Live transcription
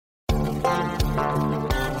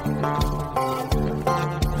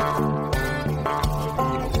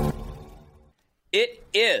It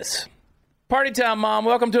is party time, Mom.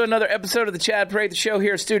 Welcome to another episode of the Chad Prather Show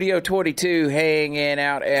here, Studio 22, hanging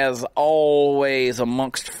out as always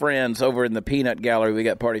amongst friends over in the Peanut Gallery. We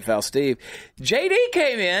got Party Foul Steve. JD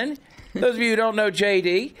came in. Those of you who don't know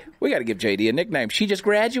JD, we got to give JD a nickname. She just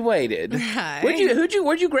graduated. Hi.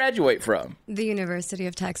 Where'd you graduate from? The University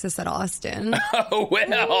of Texas at Austin. Oh,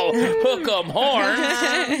 well, hook 'em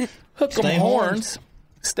horns. Hook 'em horns.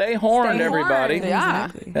 Stay horned, everybody. Yeah.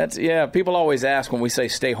 Exactly. People always ask when we say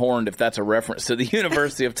stay horned if that's a reference to the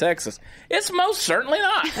University of Texas. It's most certainly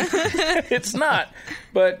not. It's not.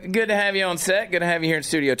 But good to have you on set. Good to have you here in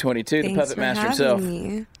Studio 22, Thanks the puppet for master having himself.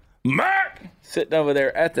 me. Mark! Sitting over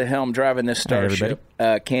there at the helm, driving this starship.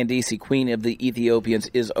 Candice, Queen of the Ethiopians,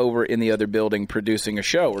 is over in the other building producing a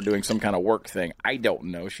show or doing some kind of work thing. I don't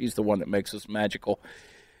know. She's the one that makes us magical.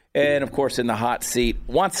 And, of course, in the hot seat,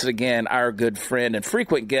 once again, our good friend and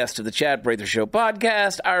frequent guest of the Chad Prather Show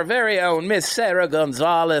podcast, our very own Miss Sara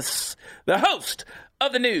Gonzales, the host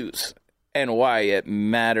of the news and why it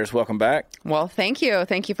matters. Welcome back. Well, thank you.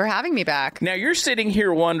 Thank you for having me back. Now, you're sitting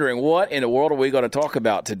here wondering, what in the world are we going to talk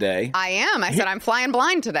about today? I am. I said I'm flying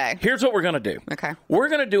blind today. Here's what we're going to do. Okay. We're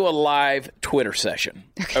going to do a live Twitter session.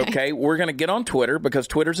 Okay? We're going to get on Twitter because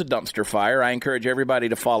Twitter's a dumpster fire. I encourage everybody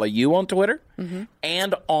to follow you on Twitter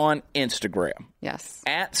and on Instagram. Yes.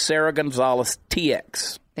 At Sara Gonzales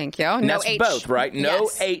TX. Thank you. And No that's H. both, right? No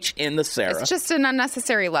Yes. H in the Sara. It's just an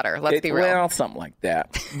unnecessary letter. Let's be real. Well, something like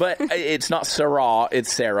that. But it's not Sarah,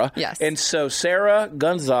 it's Sara. Yes. And so Sara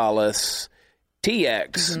Gonzales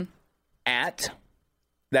TX at...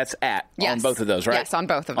 That's at Yes. on both of those, right? Yes, on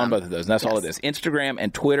both of them. On both of those. And that's all it is. Instagram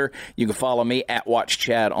and Twitter. You can follow me at Watch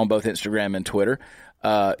Chad on both Instagram and Twitter.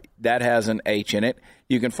 That has an H in it.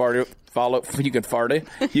 You can follow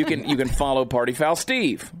Party Foul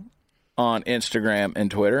Steve on Instagram and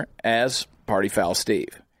Twitter as Party Foul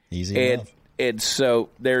Steve. Easy enough. And so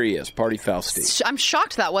there he is, Party Foul Steve. I'm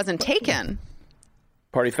shocked that wasn't taken.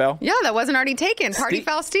 Party Foul? Yeah, that wasn't already taken. Party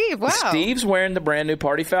Foul Steve. Wow. Steve's wearing the brand new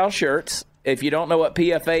Party Foul shirts. If you don't know what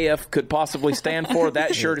PFAF could possibly stand for,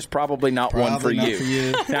 that shirt is probably not one for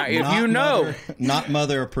you. Now, if Not you know... not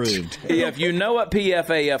mother approved. If you know what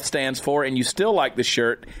PFAF stands for and you still like the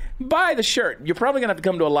shirt, buy the shirt. You're probably going to have to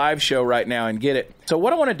come to a live show right now and get it. So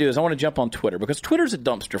what I want to do is I want to jump on Twitter because Twitter's a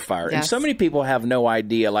dumpster fire. And Yes. so many people have no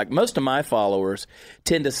idea. Like most of my followers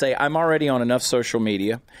tend to say, I'm already on enough social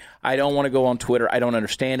media. I don't want to go on Twitter. I don't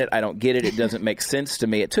understand it. I don't get it. It doesn't make sense to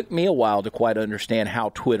me. It took me a while to quite understand how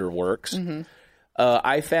Twitter works.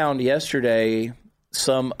 I found yesterday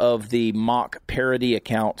some of the mock parody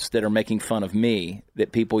accounts that are making fun of me,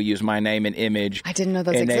 that people use my name and image. I didn't know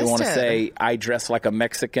those and existed. And they want to say I dress like a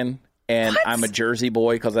Mexican and What? I'm a Jersey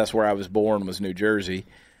boy because that's where I was born, was New Jersey.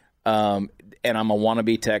 And I'm a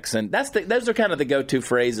wannabe Texan. Those are kind of the go-to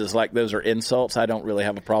phrases. Like, those are insults. I don't really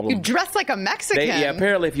have a problem. You dress like a Mexican.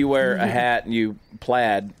 Apparently if you wear a hat and you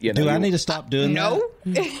plaid, you know. Do I need to stop doing No.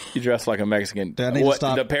 that? You dress like a Mexican. Do I need to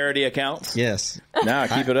stop? The parody accounts? Yes. No,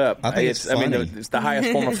 keep it up. I think it's funny. it's the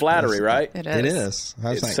highest form of flattery, right? It is.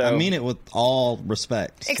 It is. So- I mean it with all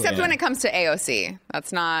respect. Except when it comes to AOC.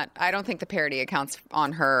 That's not, I don't think the parody accounts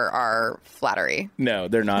on her are flattery. No,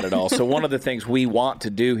 they're not at all. So one of the things we want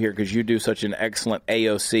to do here, because you do such an excellent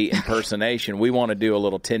AOC impersonation, we want to do a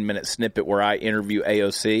little 10-minute snippet where I interview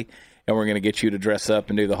AOC, and we're going to get you to dress up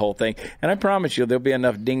and do the whole thing. And I promise you, there'll be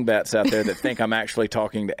enough dingbats out there that think I'm actually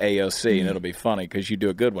talking to AOC, and it'll be funny because you do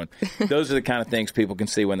a good one. Those are the kind of things people can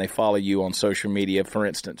see when they follow you on social media. For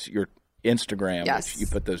instance, your Instagram, Yes. which you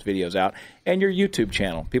put those videos out, and your YouTube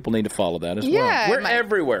channel. People need to follow that as Yeah, well. We're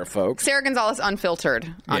everywhere, folks. Sarah Gonzales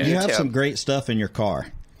Unfiltered on Yeah. YouTube. You have some great stuff in your car.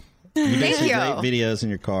 You do Thank some you. great videos in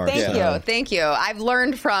your car. Thank you. I've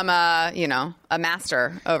learned from a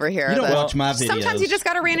master over here. You don't that watch my videos. Sometimes you just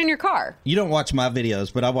got to rein in your car. You don't watch my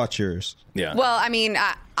videos, but I watch yours. Yeah. Well, I mean,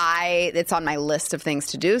 it's on my list of things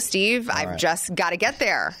to do, Steve. I've right. just got to get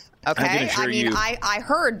there. Okay. I can assure you- I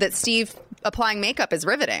heard that Steve applying makeup is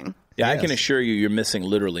riveting. Yeah, I Yes. can assure you, you're missing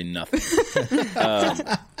literally nothing.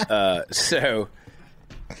 So,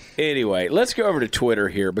 anyway, let's go over to Twitter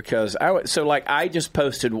here because I just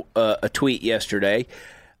posted a tweet yesterday.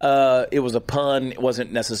 It was a pun. It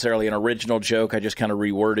wasn't necessarily an original joke. I just kind of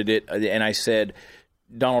reworded it, and I said,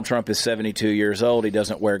 Donald Trump is 72 years old. He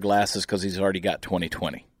doesn't wear glasses because he's already got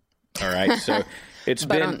 20/20. All right, so it's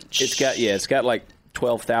got like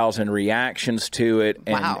 12,000 reactions to it,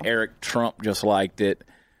 and Wow. Eric Trump just liked it.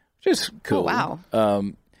 Just cool. Oh, wow.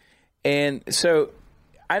 And so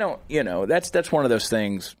I don't, that's one of those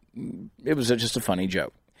things. It was just a funny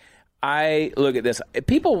joke. I look at this.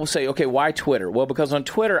 People will say, okay, why Twitter? Well, because on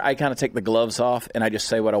Twitter, I kind of take the gloves off and I just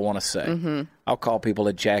say what I want to say. Mm-hmm. I'll call people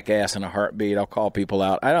a jackass in a heartbeat. I'll call people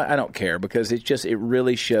out. I don't care because it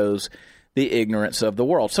really shows the ignorance of the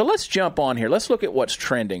world. So let's jump on here. Let's look at what's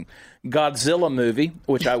trending. Godzilla movie,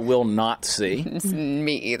 which I will not see.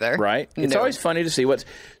 Me either. Right? It's always funny to see what's...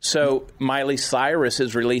 So Miley Cyrus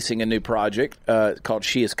is releasing a new project called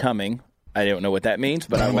She Is Coming. I don't know what that means,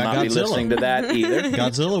 but I will not be listening to that either.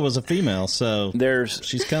 Godzilla was a female, so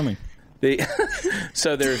she's coming.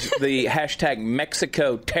 So there's the hashtag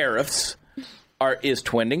Mexico tariffs is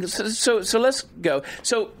trending. So let's go.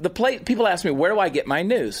 So people ask me, where do I get my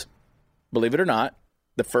news? Believe it or not,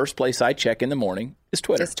 the first place I check in the morning is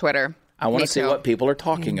Twitter. Just Twitter. I want to see what people are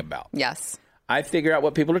talking about. Yes. I figure out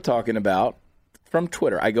what people are talking about from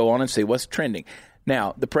Twitter. I go on and see what's trending.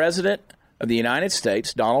 Now, the president of the United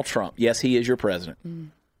States, Donald Trump, yes, he is your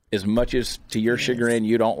president. As much as to your chagrin,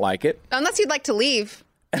 you don't like it. Unless you'd like to leave.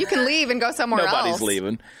 You can leave and go somewhere else. Nobody's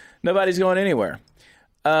leaving. Nobody's going anywhere.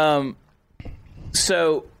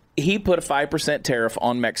 So he put a 5% tariff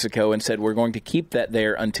on Mexico and said, we're going to keep that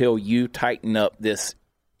there until you tighten up this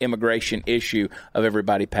immigration issue of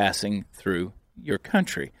everybody passing through your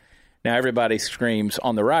country. Now, everybody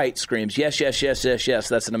on the right screams, yes, yes, yes, yes, yes.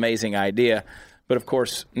 That's an amazing idea. But, of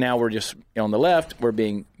course, now we're just on the left. We're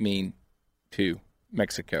being mean to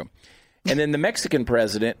Mexico. And then the Mexican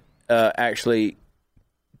president actually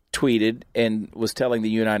tweeted and was telling the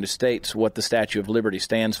United States what the Statue of Liberty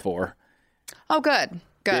stands for. Oh, good.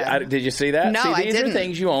 Good. Did you see that? No, I didn't. These are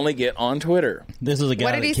things you only get on Twitter. This is a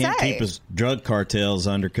guy that can't keep his drug cartels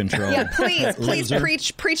under control. Yeah,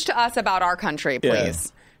 please preach to us about our country,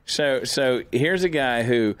 please. Yeah. So here's a guy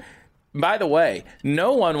who, by the way,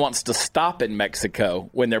 no one wants to stop in Mexico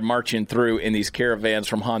when they're marching through in these caravans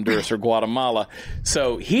from Honduras or Guatemala.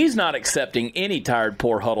 So he's not accepting any tired,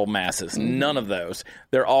 poor, huddled masses. None of those.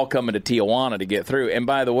 They're all coming to Tijuana to get through. And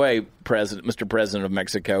by the way, Mr. President of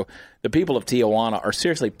Mexico, the people of Tijuana are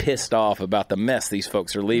seriously pissed off about the mess these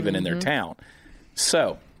folks are leaving in their town.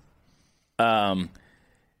 So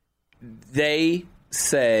they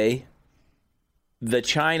say the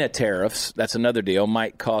China tariffs, that's another deal,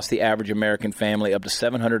 might cost the average American family up to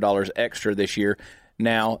 $700 extra this year.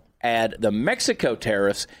 Now add the Mexico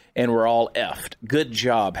tariffs, and we're all effed. Good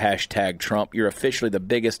job, hashtag Trump. You're officially the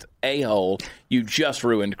biggest a-hole. You just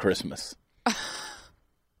ruined Christmas.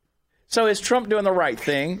 So is Trump doing the right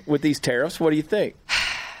thing with these tariffs? What do you think?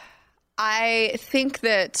 I think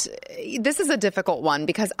that this is a difficult one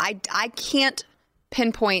because I can't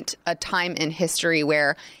pinpoint a time in history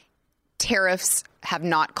where tariffs have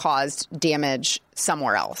not caused damage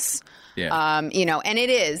somewhere else. Yeah. And it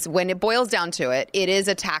is, when it boils down to it, it is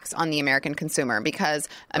a tax on the American consumer because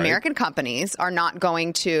American companies are not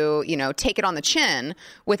going to, take it on the chin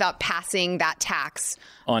without passing that tax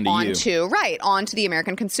onto the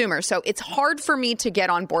American consumer. So it's hard for me to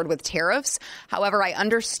get on board with tariffs. However, I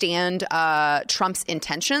understand Trump's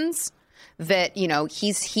intentions. That,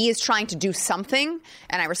 he is trying to do something.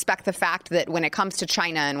 And I respect the fact that when it comes to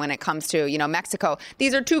China and when it comes to, Mexico,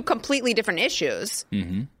 these are two completely different issues.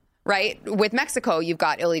 Mm-hmm. Right? With Mexico, you've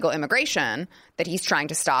got illegal immigration that he's trying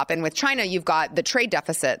to stop. And with China, you've got the trade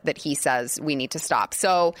deficit that he says we need to stop.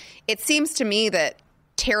 So it seems to me that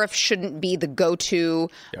tariff shouldn't be the go-to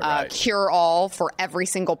cure-all for every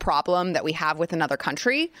single problem that we have with another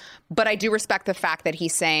country. But I do respect the fact that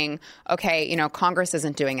he's saying, okay, Congress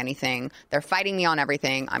isn't doing anything. They're fighting me on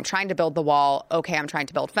everything. I'm trying to build the wall. Okay, I'm trying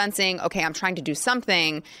to build fencing. Okay, I'm trying to do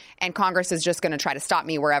something. And Congress is just going to try to stop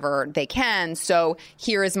me wherever they can. So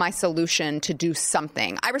here is my solution to do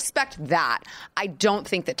something. I respect that. I don't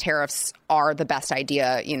think that tariffs are the best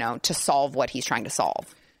idea, to solve what he's trying to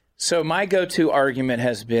solve. So my go-to argument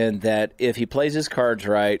has been that if he plays his cards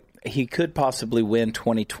right, he could possibly win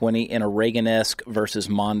 2020 in a Reagan-esque versus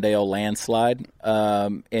Mondale landslide,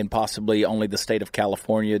 and possibly only the state of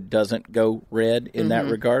California doesn't go red in that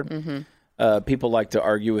regard. Mm-hmm. People like to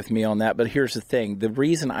argue with me on that, but here's the thing. The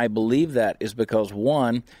reason I believe that is because,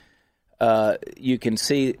 one, you can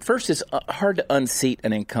see, first, it's hard to unseat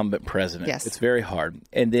an incumbent president. Yes. It's very hard.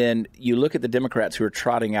 And then you look at the Democrats who are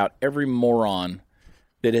trotting out every moron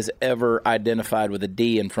that is ever identified with a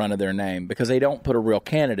D in front of their name because they don't put a real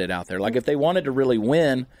candidate out there. Like if they wanted to really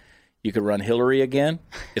win, you could run Hillary again.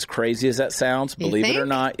 As crazy as that sounds, believe it or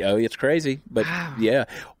not. Oh, it's crazy. But yeah.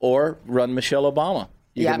 Or run Michelle Obama.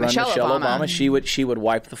 You could run Michelle Obama. She would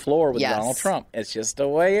wipe the floor with Donald Trump. It's just the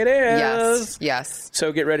way it is. Yes.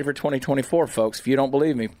 So get ready for 2024, folks. If you don't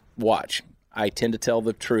believe me, watch. I tend to tell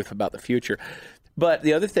the truth about the future. But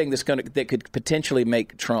the other thing that could potentially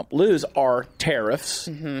make Trump lose are tariffs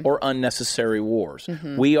or unnecessary wars.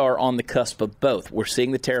 We are on the cusp of both. We're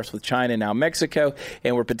seeing the tariffs with China, now Mexico,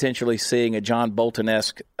 and we're potentially seeing a John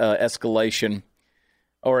Bolton-esque escalation,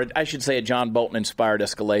 or I should say a John Bolton-inspired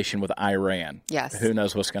escalation with Iran. Yes. Who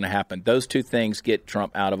knows what's going to happen? Those two things get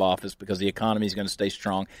Trump out of office because the economy is going to stay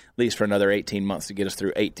strong, at least for another 18 months to get us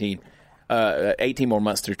through 18 more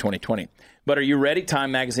months through 2020. But are you ready?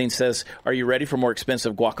 Time magazine says, are you ready for more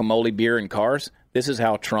expensive guacamole, beer, and cars? This is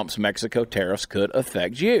how Trump's Mexico tariffs could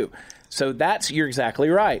affect you. So you're exactly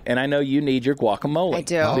right. And I know you need your guacamole. I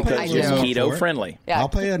do. Because it's keto friendly. Yeah. I'll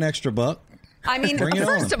pay an extra $1. I mean,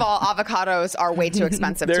 first of all, avocados are way too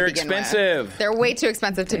expensive to begin with. They're way too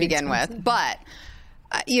expensive to begin with. But,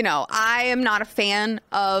 I am not a fan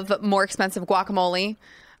of more expensive guacamole.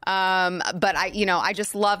 But I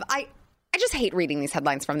just love... I just hate reading these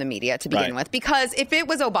headlines from the media to begin with, because if it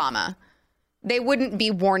was Obama, they wouldn't be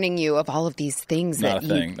warning you of all of these things that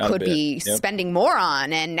you could be spending more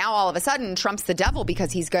on. And now all of a sudden, Trump's the devil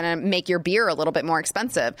because he's going to make your beer a little bit more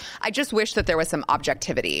expensive. I just wish that there was some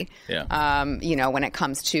objectivity, when it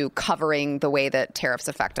comes to covering the way that tariffs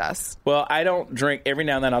affect us. Well, I don't drink. Every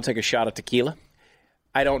now and then I'll take a shot of tequila.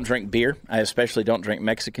 I don't drink beer. I especially don't drink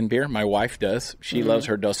Mexican beer. My wife does. She loves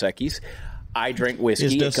her Dos Equis. I drink whiskey.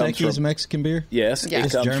 Is Dos Equis Mexican beer? Yes.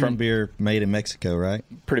 It's German beer made in Mexico, right?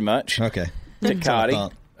 Pretty much. Okay.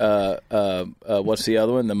 Tecate. What's the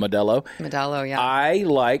other one? The Modelo. Modelo, yeah. I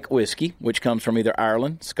like whiskey, which comes from either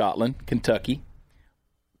Ireland, Scotland, Kentucky,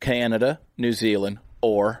 Canada, New Zealand,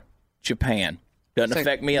 or Japan. Doesn't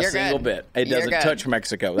affect me a single bit. It doesn't touch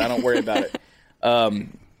Mexico. I don't worry about it.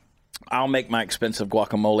 I'll make my expensive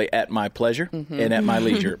guacamole at my pleasure and at my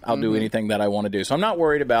leisure. I'll do anything that I want to do. So I'm not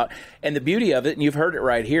worried about. And the beauty of it, and you've heard it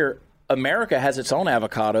right here, America has its own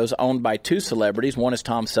avocados owned by two celebrities. One is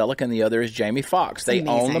Tom Selleck and the other is Jamie Foxx. They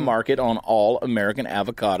own the market on all American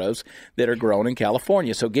avocados that are grown in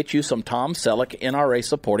California. So get you some Tom Selleck NRA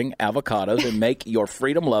supporting avocados and make your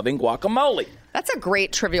freedom-loving guacamole. That's a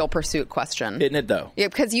great Trivial Pursuit question. Isn't it, though? Yeah,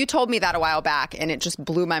 because you told me that a while back, and it just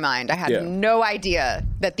blew my mind. I had no idea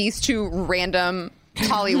that these two random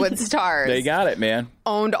Hollywood stars they got it, man.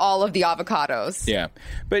 Owned all of the avocados. Yeah.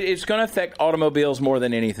 But it's going to affect automobiles more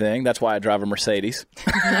than anything. That's why I drive a Mercedes.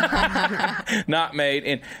 Not made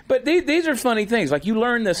in. But these are funny things. Like, you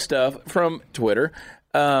learn this stuff from Twitter.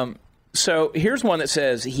 So here's one that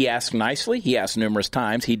says, he asked nicely. He asked numerous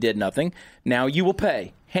times. He did nothing. Now you will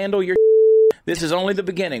pay. Handle your This is only the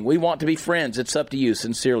beginning. We want to be friends. It's up to you.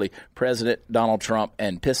 Sincerely, President Donald Trump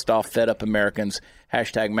and pissed off, fed up Americans.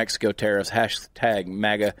 Hashtag Mexico tariffs. Hashtag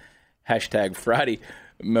MAGA. Hashtag Friday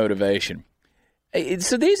motivation.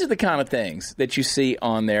 So these are the kind of things that you see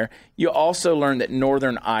on there. You also learn that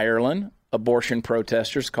Northern Ireland abortion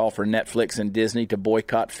protesters call for Netflix and Disney to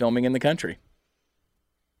boycott filming in the country.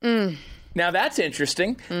 Now, that's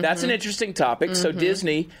interesting. That's an interesting topic. So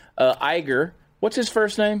Disney, Iger, what's his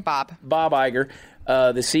first name? Bob Iger,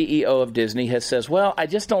 the CEO of Disney, says, well, I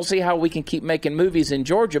just don't see how we can keep making movies in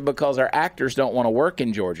Georgia because our actors don't want to work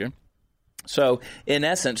in Georgia. So, in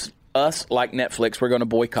essence, us, like Netflix, we're going to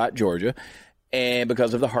boycott Georgia, and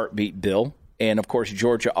because of the heartbeat bill. And, of course,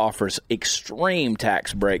 Georgia offers extreme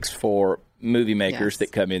tax breaks for movie makers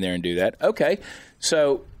that come in there and do that. Okay,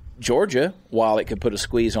 so Georgia, while it could put a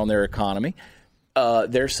squeeze on their economy,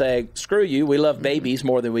 they're saying, screw you, we love babies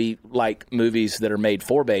more than we like movies that are made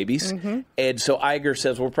for babies. And so Iger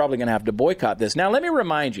says, we're probably going to have to boycott this. Now, let me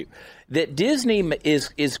remind you that Disney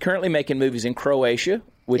is currently making movies in Croatia,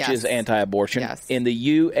 which is anti-abortion, in the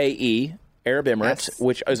UAE, Arab Emirates,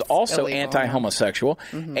 which is also anti-homosexual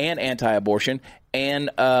and anti-abortion. And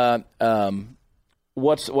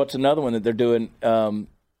what's another one that they're doing?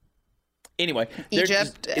 Anyway,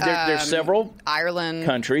 Egypt, there's several Ireland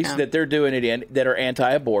countries that they're doing it in that are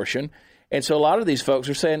anti-abortion. And so a lot of these folks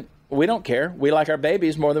are saying, we don't care. We like our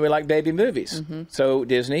babies more than we like baby movies. So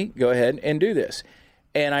Disney, go ahead and do this.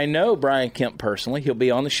 And I know Brian Kemp personally. He'll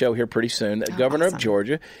be on the show here pretty soon, the governor of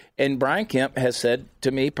Georgia. And Brian Kemp has said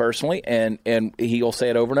to me personally, and he'll say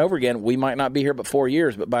it over and over again, we might not be here but 4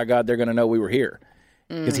 years, but by God, they're going to know we were here.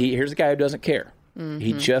 Because here's a guy who doesn't care.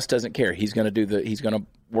 He just doesn't care. He's going to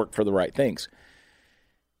work for the right things.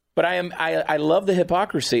 But I love the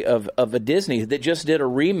hypocrisy of a Disney that just did a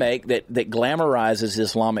remake that glamorizes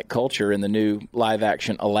Islamic culture in the new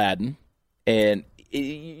live-action Aladdin. And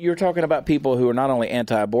you're talking about people who are not only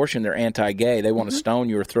anti-abortion, they're anti-gay. They want to stone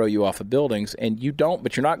you or throw you off of buildings. And you don't,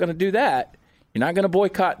 but you're not going to do that. You're not going to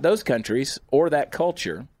boycott those countries or that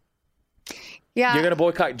culture. Yeah. You're going to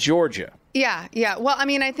boycott Georgia. Yeah. Well, I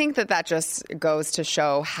mean, I think that just goes to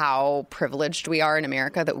show how privileged we are in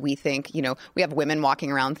America, that we think, we have women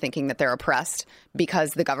walking around thinking that they're oppressed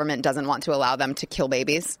because the government doesn't want to allow them to kill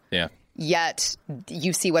babies. Yeah. Yet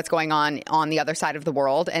you see what's going on the other side of the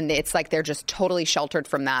world, and it's like they're just totally sheltered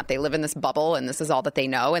from that. They live in this bubble, and this is all that they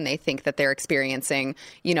know, and they think that they're experiencing,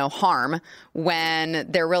 harm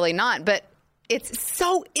when they're really not. But it's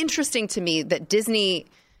so interesting to me that Disney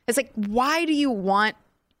is like, why do you want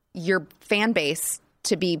your fan base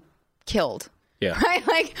to be killed? Yeah. Right?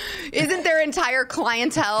 Like, isn't their entire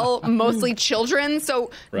clientele mostly children?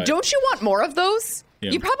 So Don't you want more of those?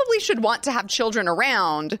 Yeah. You probably should want to have children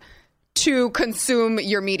around to consume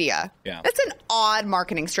your media. Yeah. That's an odd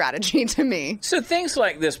marketing strategy to me. So things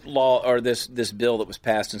like this law or this bill that was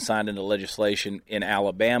passed and signed into legislation in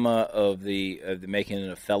Alabama of the making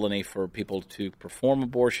it a felony for people to perform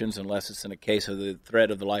abortions unless it's in a case of the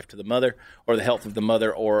threat of the life to the mother or the health of the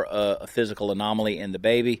mother or a physical anomaly in the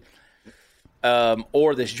baby,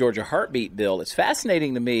 or this Georgia heartbeat bill. It's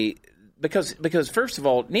fascinating to me. Because first of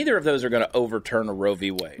all, neither of those are going to overturn a Roe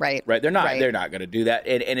v. Wade. Right. They're not. Right. They're not going to do that,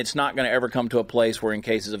 and it's not going to ever come to a place where, in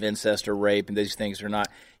cases of incest or rape and these things are not.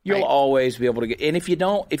 You'll always be able to get. And if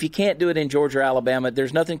you can't do it in Georgia or Alabama,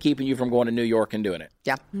 there's nothing keeping you from going to New York and doing it.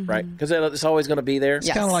 Yeah. Right. Because it's always going to be there. It's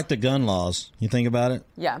kind of like the gun laws. You think about it.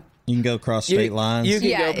 Yeah. You can go across state lines. You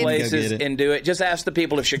can go places and do it. Just ask the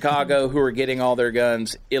people of Chicago who are getting all their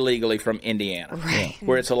guns illegally from Indiana,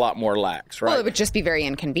 where it's a lot more lax, right? Well, it would just be very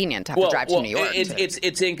inconvenient to have to drive to New York.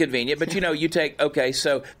 It's inconvenient, but you take,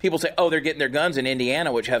 so people say, they're getting their guns in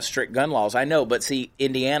Indiana, which have strict gun laws. I know, but see,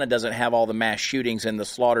 Indiana doesn't have all the mass shootings and the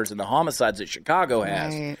slaughters and the homicides that Chicago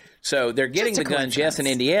has. Right. So they're getting the guns, yes, in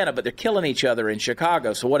Indiana, but they're killing each other in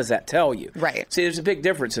Chicago. So what does that tell you? Right. See, there's a big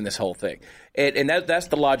difference in this whole thing. And that's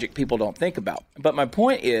the logic people don't think about. But my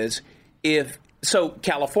point is,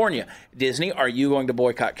 California, Disney, are you going to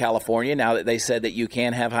boycott California now that they said that you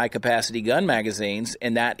can have high-capacity gun magazines,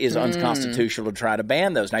 and that is unconstitutional to try to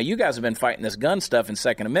ban those? Now, you guys have been fighting this gun stuff in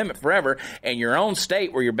Second Amendment forever, and your own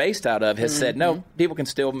state where you're based out of has said, no, people can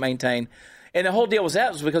still maintain. And the whole deal was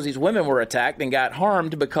because these women were attacked and got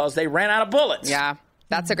harmed because they ran out of bullets. Yeah,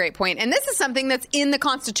 that's a great point. And this is something that's in the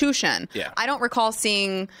Constitution. Yeah. I don't recall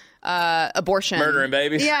seeing abortion. Murdering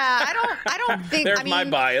babies? Yeah, I don't think. There's my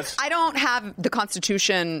bias. I don't have the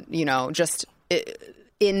Constitution, just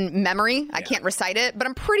in memory. I can't recite it, but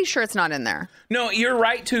I'm pretty sure it's not in there. No, your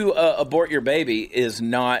right to abort your baby is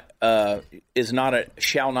not a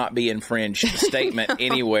shall not be infringed statement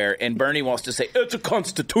anywhere. And Bernie wants to say it's a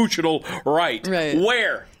constitutional right. Right.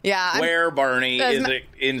 Where? Yeah. Where, Bernie,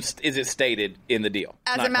 is it stated in the deal?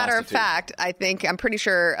 As a matter of fact, I'm pretty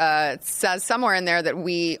sure it says somewhere in there that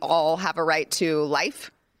we all have a right to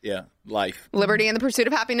life. Yeah, life. Liberty and the pursuit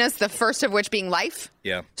of happiness, the first of which being life.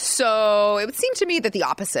 Yeah. So it would seem to me that the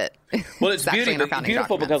opposite. Well, it's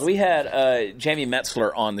beautiful because we had Jamie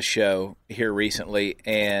Metzler on the show here recently,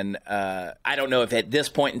 and I don't know if at this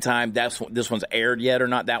point in time this one's aired yet or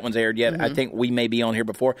not. That one's aired yet. I think we may be on here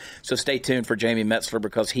before. So stay tuned for Jamie Metzler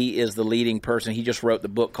because he is the leading person. He just wrote the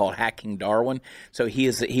book called Hacking Darwin. So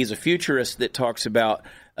he's a futurist that talks about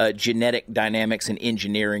genetic dynamics and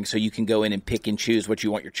engineering, so you can go in and pick and choose what you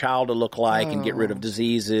want your child to look like and get rid of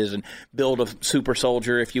diseases and build a super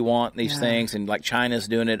soldier if you want these things. And like China's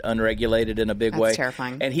doing it unregulated in a big way. That's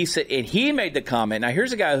terrifying. And he made the comment. Now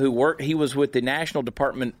here's a guy who he was with the National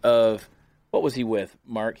Department of, what was he with,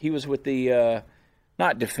 Mark? He was with the,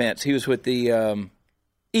 not defense, he was with the,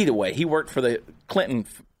 either way, he worked for the Clinton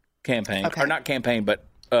campaign, or not campaign, but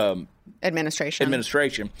administration.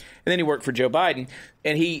 And then he worked for Joe Biden,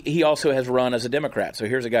 and he also has run as a Democrat. So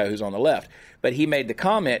here's a guy who's on the left. But he made the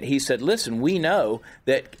comment, he said, listen, we know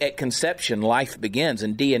that at conception life begins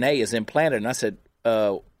and DNA is implanted. And I said,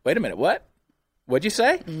 wait a minute, what? What'd you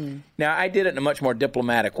say? Mm-hmm. Now, I did it in a much more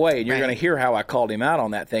diplomatic way, and you're going to hear how I called him out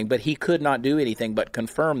on that thing, but he could not do anything but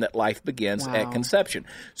confirm that life begins at conception.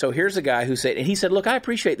 So here's a guy who said, and he said, look, I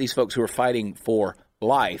appreciate these folks who are fighting for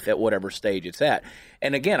life at whatever stage it's at.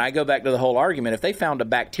 And again, I go back to the whole argument. If they found a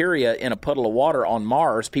bacteria in a puddle of water on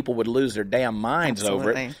Mars, people would lose their damn minds over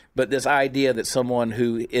it. But this idea that someone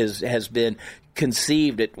who has been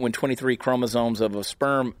conceived when 23 chromosomes of a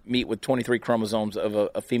sperm meet with 23 chromosomes of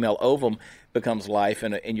a female ovum becomes life,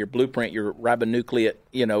 and your blueprint, your ribonucleate,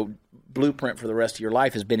 blueprint for the rest of your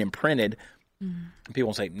life has been imprinted. And people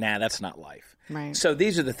will say, nah, that's not life. Right. So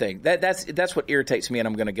these are the things. That's what irritates me, and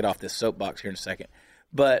I'm going to get off this soapbox here in a second.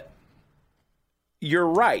 But you're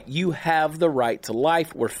right. You have the right to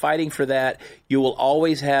life. We're fighting for that. You will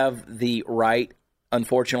always have the right,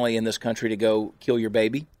 unfortunately, in this country to go kill your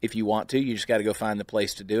baby if you want to. You just got to go find the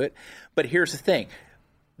place to do it. But here's the thing.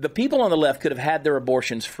 the people on the left could have had their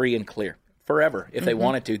abortions free and clear forever if they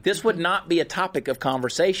wanted to. This would not be a topic of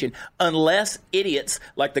conversation unless idiots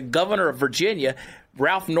like the governor of Virginia,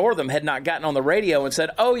 Ralph Northam, had not gotten on the radio and said,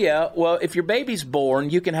 oh, yeah, well, if your baby's born,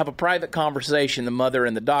 you can have a private conversation, the mother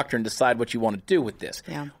and the doctor, and decide what you want to do with this.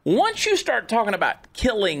 Yeah. Once you start talking about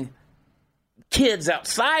killing kids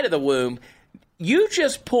outside of the womb, you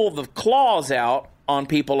just pull the claws out on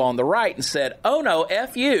people on the right and said, oh, no,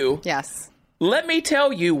 F you. Yes. Let me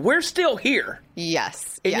tell you, we're still here.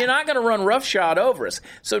 Yes. And you're not going to run roughshod over us.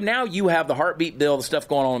 So now you have the heartbeat bill, the stuff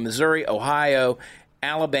going on in Missouri, Ohio,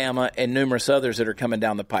 Alabama, and numerous others that are coming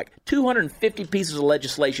down the pike. 250 pieces of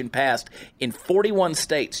legislation passed in 41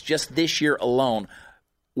 states just this year alone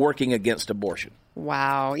working against abortion.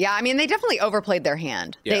 Wow. Yeah, I mean, they definitely overplayed their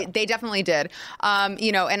hand. Yeah. They definitely did.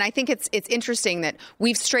 And I think it's interesting that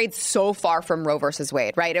we've strayed so far from Roe versus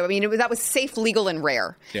Wade, right? I mean, that was safe, legal, and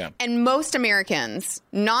rare. Yeah. And most Americans,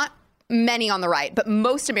 not many on the right, but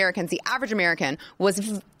most Americans, the average American,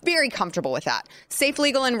 was very comfortable with that. Safe,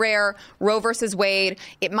 legal, and rare, Roe versus Wade.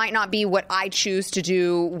 It might not be what I choose to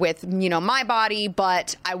do with, my body,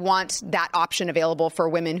 but I want that option available for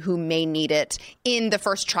women who may need it in the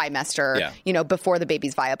first trimester, before the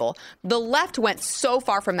baby's viable. The left went so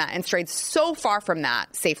far from that and strayed so far from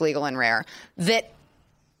that, safe, legal, and rare, that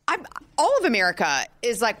all of America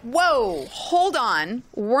is like, whoa, hold on.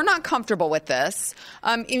 We're not comfortable with this.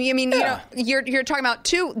 You're talking about,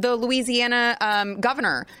 too, the Louisiana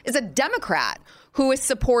governor is a Democrat who is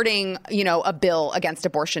supporting, a bill against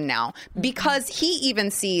abortion now because he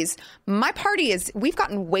even sees my party we've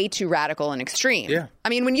gotten way too radical and extreme. Yeah. I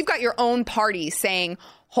mean, when you've got your own party saying,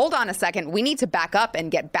 hold on a second, we need to back up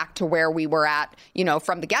and get back to where we were at,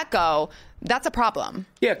 from the get-go, that's a problem.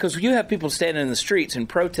 Yeah, because you have people standing in the streets in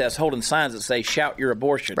protest holding signs that say, shout your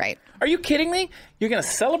abortion. Right. Are you kidding me? You're going to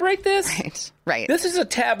celebrate this? Right. This is a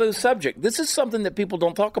taboo subject. This is something that people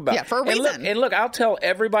don't talk about. Yeah, for a reason. And look, I'll tell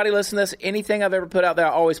everybody listening to this, anything I've ever put out there, I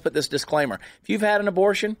always put this disclaimer. If you've had an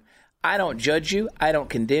abortion, I don't judge you. I don't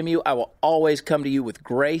condemn you. I will always come to you with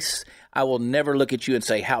grace. I will never look at you and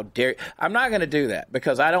say, how dare you. I'm not going to do that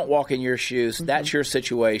because I don't walk in your shoes. Mm-hmm. That's your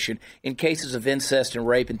situation. In cases of incest and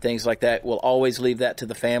rape and things like that, we'll always leave that to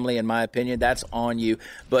the family, in my opinion. That's on you.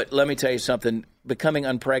 But let me tell you something. Becoming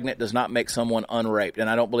unpregnant does not make someone unraped. And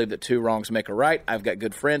I don't believe that two wrongs make a right. I've got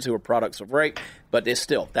good friends who are products of rape. But it's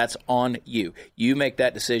still, that's on you. You make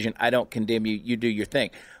that decision. I don't condemn you. You do your thing.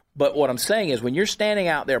 But what I'm saying is when you're standing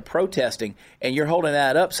out there protesting and you're holding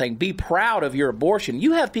that up saying be proud of your abortion,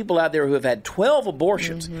 you have people out there who have had 12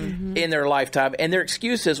 abortions in their lifetime, and their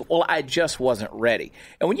excuse is, well, I just wasn't ready.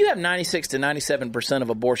 And when you have 96 to 97% of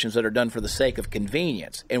abortions that are done for the sake of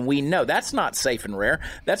convenience, and we know that's not safe and rare,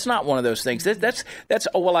 that's not one of those things. That's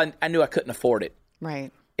oh, well, I knew I couldn't afford it.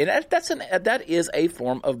 Right. And that is a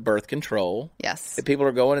form of birth control. Yes. That people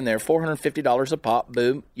are going in there, $450 a pop,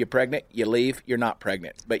 boom, you're pregnant, you leave, you're not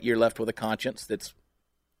pregnant. But you're left with a conscience that's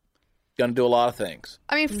going to do a lot of things.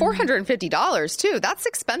 I mean, $450 too, that's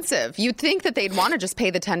expensive. You'd think that they'd want to just pay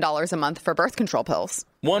the $10 a month for birth control pills.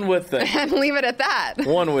 One would think. And leave it at that.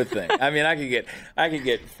 One would think. I mean, I could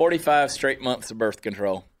get 45 straight months of birth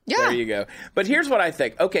control. Yeah. There you go. But here's what I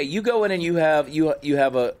think. Okay, you go in and you have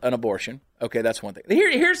an abortion. Okay, that's one thing.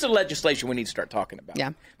 Here's the legislation we need to start talking about. Yeah.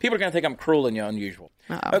 People are going to think I'm cruel and unusual.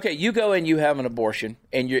 Uh-oh. Okay, you go and you have an abortion,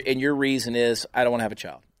 and your reason is I don't want to have a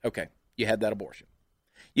child. Okay, you had that abortion.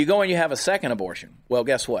 You go and you have a second abortion. Well,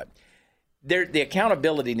 guess what? The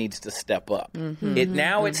accountability needs to step up.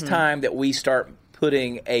 It's time that we start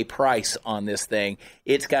putting a price on this thing.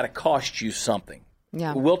 It's got to cost you something.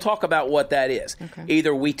 Yeah. We'll talk about what that is. Okay.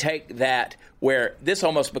 Either we take that where this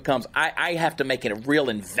almost becomes, I have to make it a real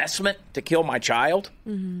investment to kill my child,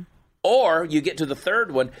 or you get to the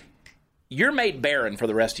third one, you're made barren for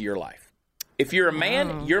the rest of your life. If you're a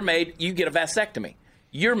man, you get a vasectomy.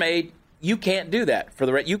 You can't do that for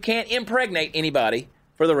the rest. You can't impregnate anybody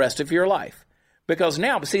for the rest of your life. Because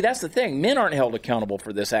now, but see, that's the thing. Men aren't held accountable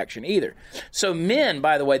for this action either. So men,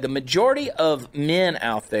 by the way, the majority of men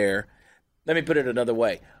out there, let me put it another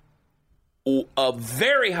way. A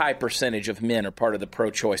very high percentage of men are part of the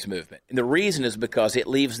pro-choice movement. And the reason is because it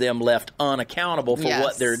leaves them left unaccountable for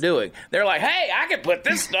what they're doing. They're like, hey, I can put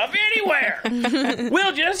this stuff anywhere.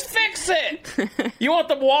 We'll just fix it. You want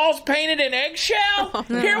the walls painted in eggshell?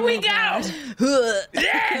 Here we go. Yeah.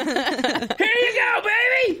 Here you go,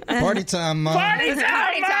 baby. Party time, Mom. Party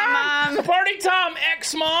time, Mom. Party time,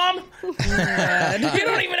 ex-mom. You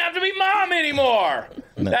don't even have to be mom anymore.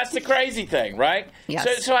 No. That's the crazy thing, right?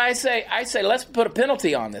 Yes. So I say, let's put a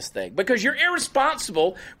penalty on this thing because you're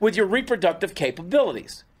irresponsible with your reproductive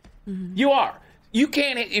capabilities. You are. You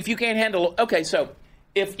can't if you can't handle. Okay, so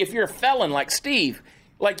if you're a felon like Steve,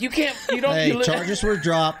 like you don't. Hey, charges were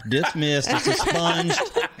dropped, dismissed, it's expunged,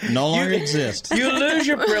 no longer exist. You lose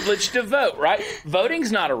your privilege to vote, right?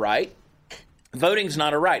 Voting's not a right. Voting's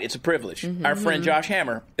not a right. It's a privilege. Our friend Josh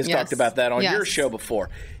Hammer has talked about that on your show before.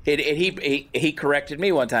 He corrected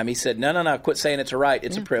me one time. He said, no, quit saying it's a right.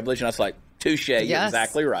 It's a privilege. And I was like, touche, you're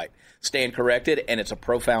exactly right. Stand corrected, and it's a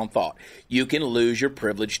profound thought. You can lose your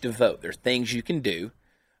privilege to vote. There's things you can do.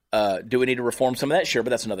 Do we need to reform some of that? Sure, but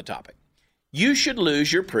that's another topic. You should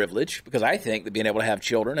lose your privilege, because I think that being able to have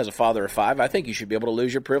children, as a father of 5, I think you should be able to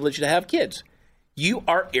lose your privilege to have kids. You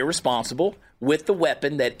are irresponsible with the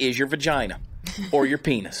weapon that is your vagina or your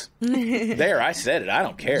penis. There, I said it. I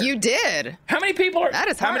don't care. You did. How many people That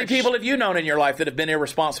is harsh. How many people have you known in your life that have been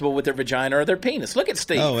irresponsible with their vagina or their penis? Look at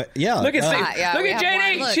Steve. Oh, yeah. Look at Steve. Look at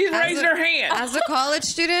JD. Look, She's raising her hand. As a college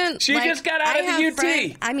student, She just got out of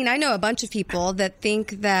the UT. I know a bunch of people that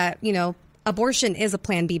think that, abortion is a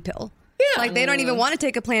Plan B pill. Yeah. Like, they don't even want to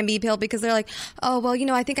take a Plan B pill because they're like, oh, well,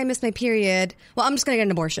 I think I missed my period. Well, I'm just going to get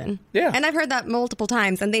an abortion. Yeah. And I've heard that multiple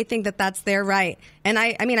times, and they think that that's their right. And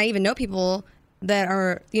I even know people that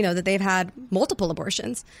are, that they've had multiple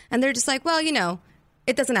abortions. And they're just like, well,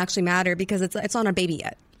 it doesn't actually matter because it's on a baby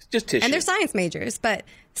yet. It's just tissue. And they're science majors, but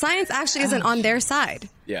science actually isn't on their side.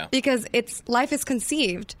 Yeah. Because life is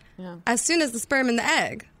conceived as soon as the sperm and the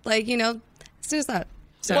egg. Like, as soon as that.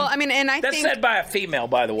 So. Well, I mean, and I That's think... said by a female,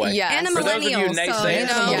 by the way. Yes. And a For those of you millennial.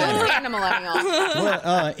 naysayers. And a millennial.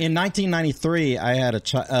 Well, in 1993, I had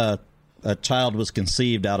a child was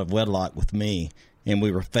conceived out of wedlock with me, and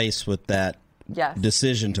we were faced with that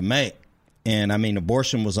decision to make. And,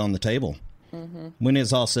 abortion was on the table. When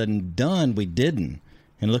it's all said and done, we didn't.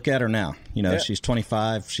 And look at her now. She's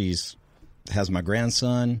 25. She's has my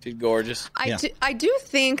grandson. She's gorgeous. I do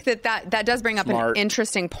think that does bring up an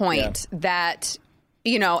interesting point that...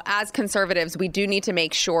 as conservatives, we do need to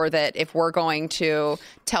make sure that if we're going to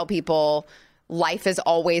tell people life is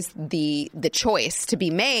always the choice to be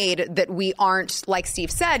made, that we aren't, like Steve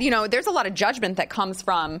said, there's a lot of judgment that comes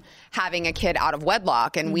from having a kid out of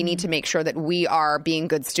wedlock. And we need to make sure that we are being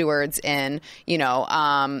good stewards in,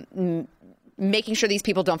 making sure these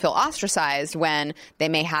people don't feel ostracized when they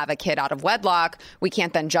may have a kid out of wedlock. We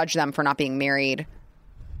can't then judge them for not being married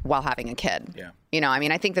while having a kid. Yeah.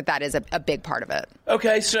 I think that is a big part of it.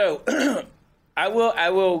 Okay, so I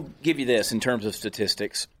will give you this in terms of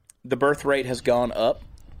statistics. The birth rate has gone up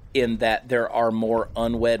in that there are more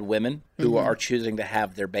unwed women who are choosing to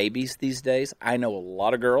have their babies these days. I know a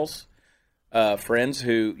lot of girls, friends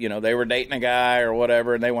who, they were dating a guy or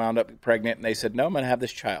whatever, and they wound up pregnant, and they said, no, I'm going to have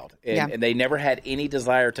this child. And they never had any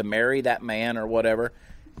desire to marry that man or whatever.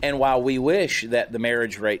 And while we wish that the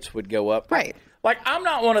marriage rates would go up. Right. Like, I'm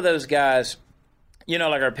not one of those guys...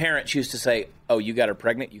 like our parents used to say, oh, you got her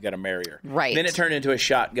pregnant, you got to marry her. Right. Then it turned into a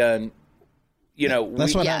shotgun,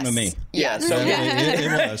 That's what happened to me. Yeah. So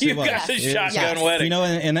it was. You got a shotgun wedding.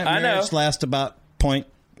 And that marriage lasts about 2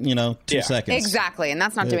 seconds. Exactly. And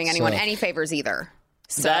that's not doing anyone any favors either.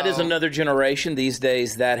 So. That is another generation. These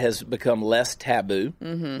days, that has become less taboo,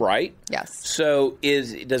 right? Yes. So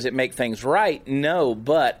does it make things right? No,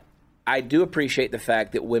 but I do appreciate the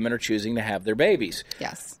fact that women are choosing to have their babies.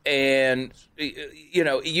 Yes. And,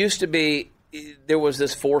 it used to be there was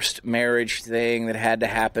this forced marriage thing that had to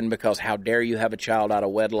happen because how dare you have a child out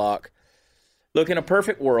of wedlock. Look, in a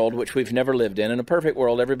perfect world, which we've never lived in a perfect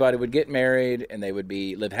world, everybody would get married and they would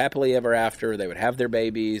live happily ever after. They would have their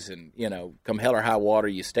babies and, come hell or high water,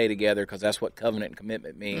 you stay together because that's what covenant and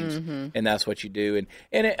commitment means. And that's what you do.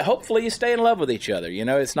 And hopefully you stay in love with each other.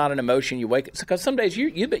 It's not an emotion you wake up. Because some days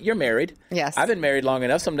you're married. Yes. I've been married long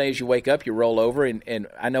enough. Some days you wake up, you roll over, and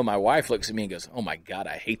I know my wife looks at me and goes, oh, my God,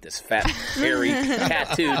 I hate this fat, hairy,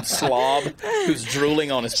 tattooed slob who's drooling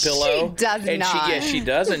on his pillow. She does not. She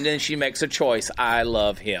does. And then she makes a choice. I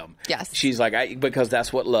love him. Yes. She's like, because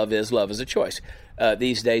that's what love is. Love is a choice.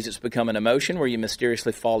 These days, it's become an emotion where you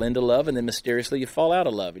mysteriously fall into love and then mysteriously you fall out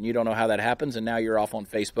of love. And you don't know how that happens. And now you're off on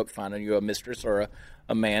Facebook finding you a mistress or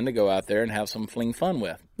a man to go out there and have some fling fun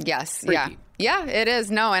with. Yes. Freaky. Yeah, it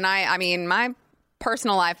is. No, and I mean, my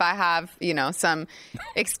personal life, I have, some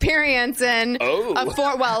experience in a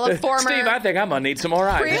former... Steve, I think I'm going to need some more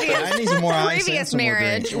ice. I need some more ice. Previous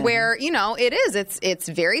marriage where, it's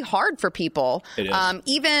very hard for people. It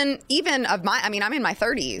is. Even of my, I'm in my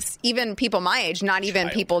 30s, even people my age, not even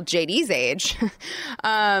people JD's age.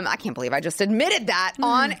 I can't believe I just admitted that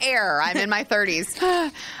on air. I'm in my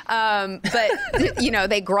 30s. But,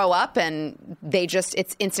 they grow up and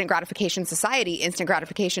it's instant gratification society, instant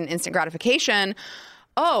gratification.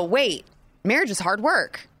 Oh, wait, marriage is hard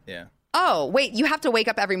work. Yeah. oh, wait, you have to wake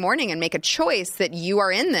up every morning and make a choice that you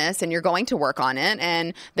are in this and you're going to work on it.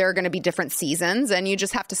 And there are going to be different seasons and you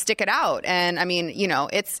just have to stick it out. And I mean,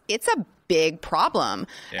 it's a big problem.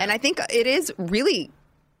 Yeah. And I think it is really,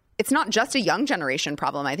 it's not just a young generation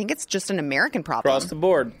problem. I think it's just an American problem. Across the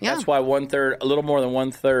board. Yeah. That's why a little more than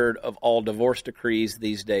 1/3 of all divorce decrees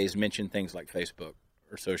these days mention things like Facebook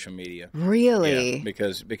or social media. Really? Yeah,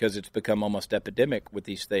 because it's become almost epidemic with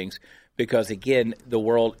these things. Because again, the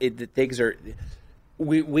world, things are,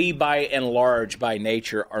 we by and large, by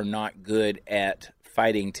nature, are not good at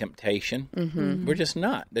fighting temptation. Mm-hmm. We're just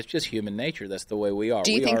not. That's just human nature. That's the way we are.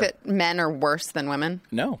 Do you think that men are worse than women?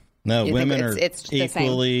 No. No, women are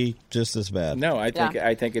equally just as bad. No, I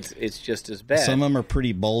think it's just as bad. Some of them are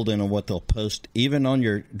pretty bold in what they'll post, even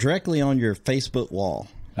directly on your Facebook wall.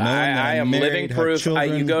 I am living proof.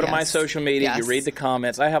 You go to my social media, you read the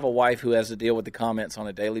comments. I have a wife who has to deal with the comments on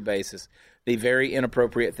a daily basis, the very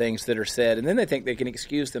inappropriate things that are said, and then they think they can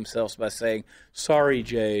excuse themselves by saying, "Sorry,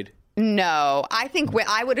 Jade." No, I think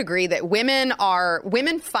I would agree that women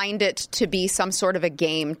find it to be some sort of a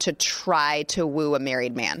game to try to woo a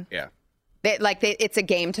married man. Yeah. It's a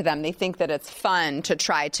game to them. They think that it's fun to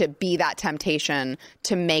try to be that temptation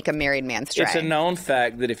to make a married man stray. It's a known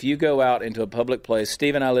fact that if you go out into a public place,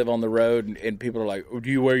 Steve and I live on the road, and people are like, "Oh, do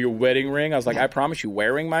you wear your wedding ring?" I was like, I promise you,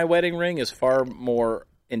 wearing my wedding ring is far more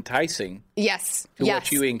enticing to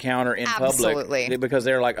what you encounter in public. Because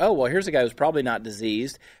they're like, oh, well, here's a guy who's probably not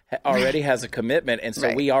diseased, already has a commitment, and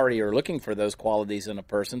so we already are looking for those qualities in a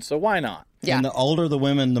person, so why not? Yeah. And the older the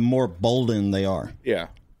women, the more bolden they are. Yeah.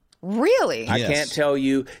 Really? I can't tell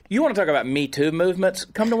you. You want to talk about Me Too movements?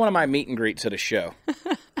 Come to one of my meet and greets at a show.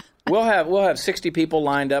 We'll have 60 people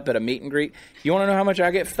lined up at a meet and greet. You want to know how much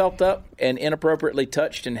I get felt up and inappropriately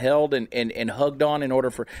touched and held and hugged on in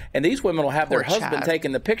order for... And these women will have their husband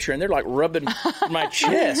taking the picture, and they're like rubbing my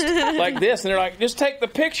chest like this. And they're like, just take the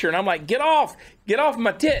picture. And I'm like, get off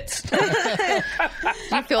my tits.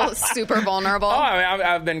 You feel super vulnerable. Oh, I mean,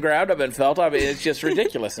 I've been grabbed. I've been felt. I mean, it's just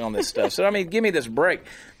ridiculous on this stuff. So, I mean, give me this break.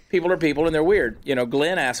 People are people, and they're weird. You know,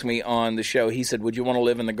 Glenn asked me on the show, he said, would you want to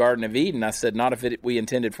live in the Garden of Eden? I said, not if we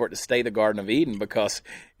intended for it to stay the Garden of Eden, because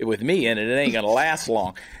with me in it, it ain't going to last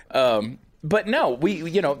long. But no,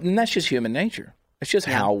 and that's just human nature. It's just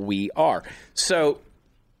how we are. So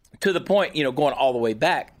to the point, going all the way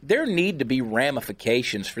back, there need to be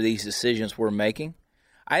ramifications for these decisions we're making.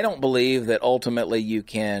 I don't believe that ultimately you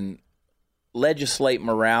can legislate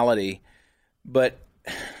morality, but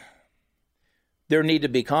there need to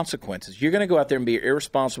be consequences. You're going to go out there and be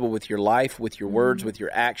irresponsible with your life, with your words, with your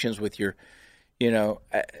actions, with your,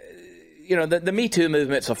 the Me Too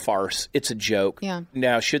movement's a farce. It's a joke. Yeah.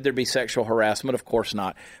 Now, should there be sexual harassment? Of course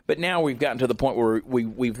not. But now we've gotten to the point where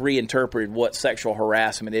we've reinterpreted what sexual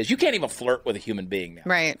harassment is. You can't even flirt with a human being now.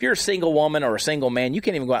 Right. If you're a single woman or a single man, you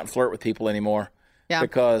can't even go out and flirt with people anymore. Yeah.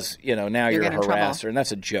 Because, now you're a harasser, and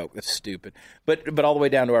that's a joke. That's stupid. But all the way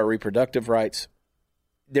down to our reproductive rights,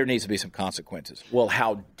 there needs to be some consequences. Well,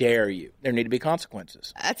 how dare you? There need to be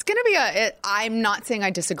consequences. It's going to be I'm not saying I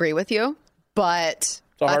disagree with you, but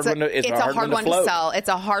it's a hard one to sell. It's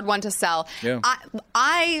a hard one to sell. Yeah.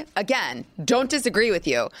 I again, don't disagree with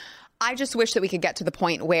you. I just wish that we could get to the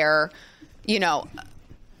point where,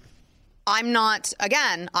 I'm not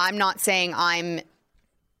saying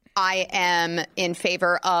I am in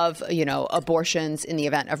favor of, abortions in the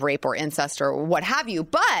event of rape or incest or what have you.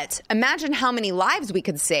 But imagine how many lives we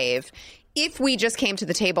could save if we just came to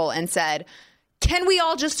the table and said, can we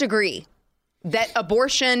all just agree that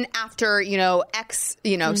abortion after,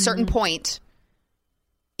 certain point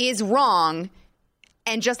is wrong,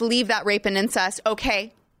 and just leave that rape and incest?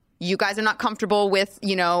 Okay. You guys are not comfortable with,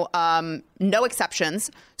 no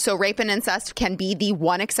exceptions. So rape and incest can be the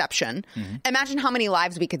one exception. Mm-hmm. Imagine how many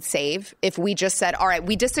lives we could save if we just said, all right,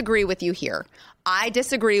 we disagree with you here. I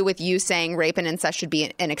disagree with you saying rape and incest should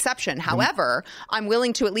be an exception. Mm-hmm. However, I'm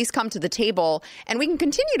willing to at least come to the table, and we can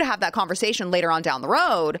continue to have that conversation later on down the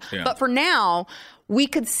road. Yeah. But for now, we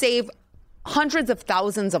could save hundreds of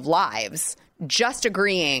thousands of lives just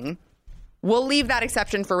agreeing. We'll leave that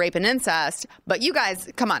exception for rape and incest, but you guys,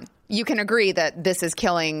 come on. You can agree that this is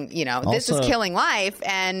killing, this is killing life,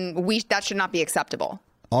 and that should not be acceptable.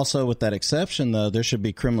 Also, with that exception, though, there should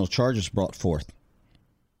be criminal charges brought forth.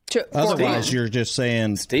 Otherwise, you're just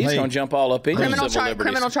saying... Steve's going to jump all up in criminal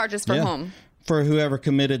charges for whom? For whoever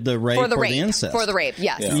committed the rape or the incest. For the rape,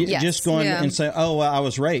 yes. Yeah. Yes. Just going and say, oh, well, I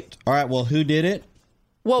was raped. All right, well, who did it?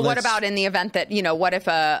 Well, what about in the event that, what if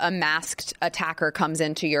a masked attacker comes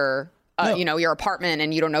into your... your apartment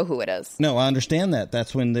and you don't know who it is. No, I understand that.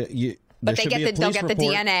 That's when But they'll get the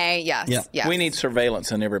DNA. Yes. Yeah. Yes. We need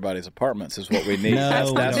surveillance in everybody's apartments is what we need.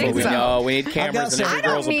 That's what we need. No, we need cameras in every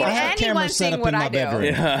girl's apartment. I don't need anyone seeing what I do.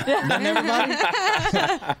 Yeah.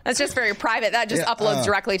 That's just very private. That just uploads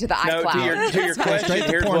directly to the iCloud. To your question,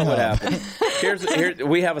 here's what would happen.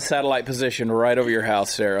 We have a satellite position right over your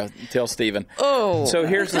house, Sarah. Tell Stephen. Oh. So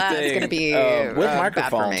here's the thing. That's going to be with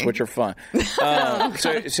microphones, which are fun.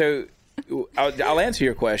 So I'll answer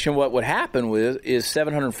your question. What would happen is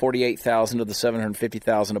 748,000 of the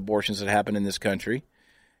 750,000 abortions that happen in this country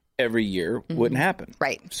every year wouldn't happen.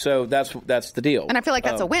 Right. So that's the deal. And I feel like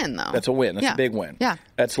that's a win, though. That's a win. That's a big win. Yeah.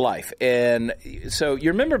 That's life. And so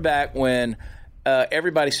you remember back when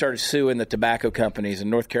everybody started suing the tobacco companies,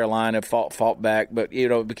 and North Carolina fought back, but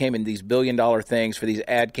it became in these billion-dollar things for these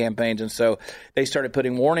ad campaigns, and so they started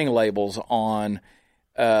putting warning labels on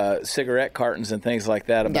cigarette cartons and things like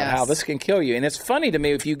that about how this can kill you. And it's funny to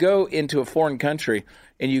me, if you go into a foreign country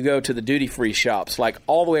and you go to the duty-free shops, like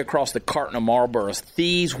all the way across the carton of Marlboros,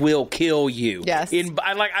 these will kill you. Yes.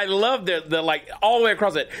 I love the like all the way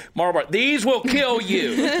across it, Marlboro, these will kill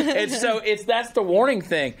you. And so that's the warning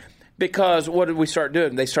thing. Because what did we start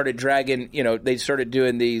doing? They started they started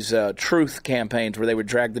doing these truth campaigns where they would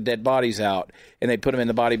drag the dead bodies out and they'd put them in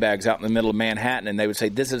the body bags out in the middle of Manhattan, and they would say,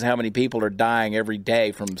 this is how many people are dying every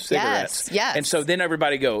day from cigarettes. Yes. And so then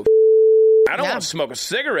everybody go, I don't want to smoke a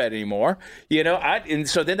cigarette anymore. And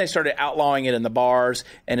so then they started outlawing it in the bars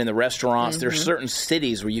and in the restaurants. There's certain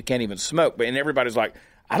cities where you can't even smoke. And everybody's like,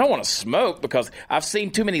 I don't want to smoke because I've seen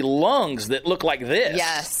too many lungs that look like this.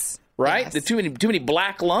 Yes. Right? Yes. The too many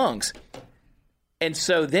black lungs. And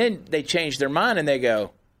so then they change their mind and they go,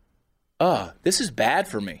 this is bad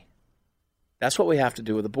for me. That's what we have to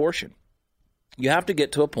do with abortion. You have to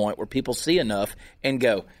get to a point where people see enough and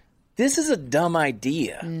go, this is a dumb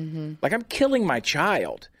idea. Like, I'm killing my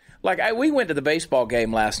child. Like, we went to the baseball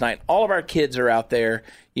game last night. All of our kids are out there,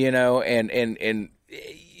 and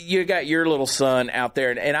you got your little son out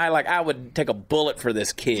there, and I would take a bullet for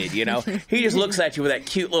this kid, He just looks at you with that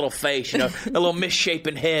cute little face, a little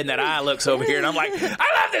misshapen head, and that eye looks over here, and I'm like, I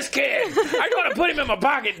love this kid. I want to put him in my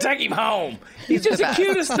pocket and take him home. He's just the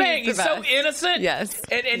cutest thing. He's so innocent. Yes.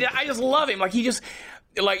 And I just love him. Like,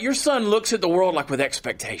 your son looks at the world like with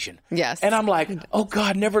expectation. Yes. And I'm like, oh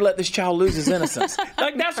God, never let this child lose his innocence.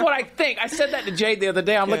 Like, that's what I think. I said that to Jade the other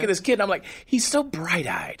day. I'm looking at this kid and I'm like, he's so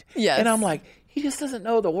bright-eyed. Yes. And I'm like, he just doesn't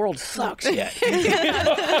know the world sucks yet.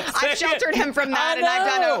 I've sheltered him from that, and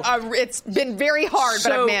I've done it's been very hard,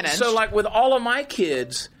 but I've managed. So, like, with all of my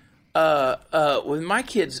kids, like,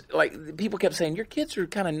 people kept saying, your kids are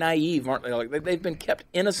kind of naive, aren't they? Like, they've been kept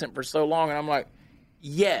innocent for so long. And I'm like,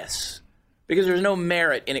 yes. Because there's no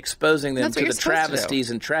merit in exposing them to the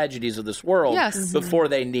travesties and tragedies of this world before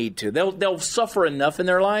they need to. They'll suffer enough in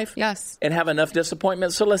their life and have enough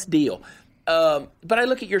disappointment, so let's deal. But I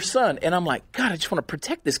look at your son, and I'm like, God, I just want to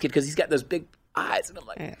protect this kid because he's got those big eyes. And I'm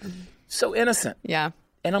like, so innocent. Yeah.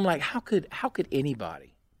 And I'm like, how could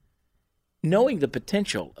anybody, knowing the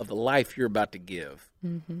potential of the life you're about to give,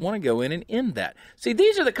 want to go in and end that? See,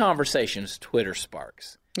 these are the conversations Twitter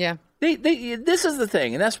sparks. Yeah. This is the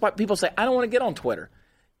thing, and that's why people say, I don't want to get on Twitter.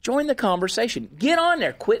 Join the conversation. Get on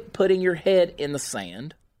there. Quit putting your head in the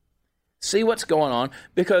sand. See what's going on,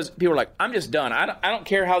 because people are like, I'm just done. I don't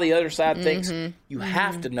care how the other side thinks. You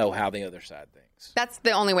have to know how the other side thinks. That's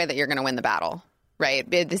the only way that you're going to win the battle. Right.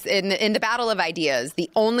 In the battle of ideas,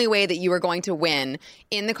 the only way that you are going to win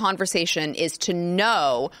in the conversation is to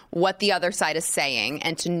know what the other side is saying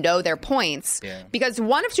and to know their points. Yeah. Because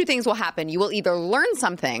one of two things will happen. You will either learn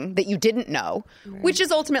something that you didn't know, which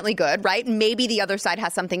is ultimately good, right? Maybe the other side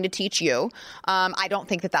has something to teach you. I don't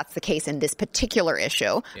think that that's the case in this particular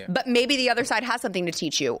issue, but maybe the other side has something to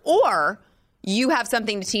teach you. Or you have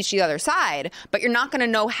something to teach the other side, but you're not going to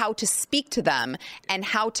know how to speak to them and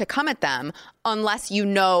how to come at them unless you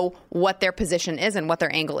know what their position is and what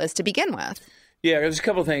their angle is to begin with. Yeah, there's a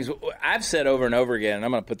couple of things I've said over and over again, and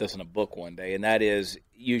I'm going to put this in a book one day, and that is,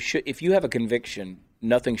 if you have a conviction,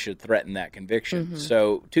 nothing should threaten that conviction.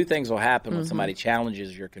 So two things will happen when somebody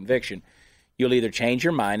challenges your conviction. You'll either change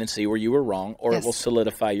your mind and see where you were wrong, or it will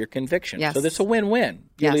solidify your conviction. So that's a win-win.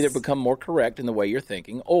 You'll either become more correct in the way you're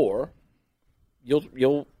thinking, or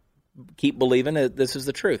you'll keep believing that this is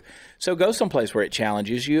the truth. So go someplace where it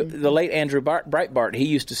challenges you. The late Andrew Breitbart, he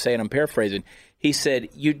used to say, and I'm paraphrasing, he said,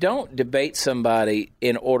 you don't debate somebody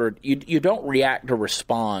in order, you don't react or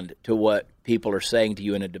respond to what people are saying to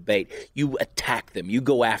you in a debate. You attack them. You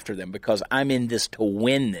go after them, because I'm in this to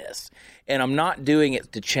win this. And I'm not doing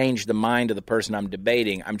it to change the mind of the person I'm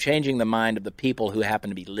debating. I'm changing the mind of the people who happen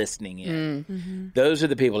to be listening in. Those are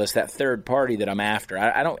the people. It's that third party that I'm after.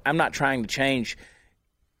 I'm not trying to change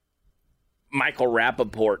Michael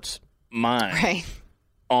Rappaport's mind. Right.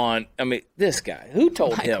 This guy. Who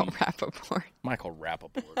told him? Michael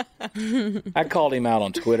Rappaport. I called him out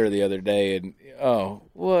on Twitter the other day, and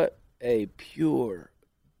what a pure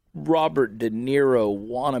Robert De Niro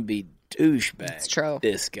wannabe douchebag. That's true.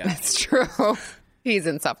 This guy. That's true. He's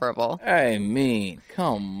insufferable. I mean,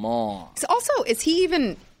 come on. So also, is he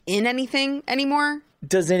even in anything anymore?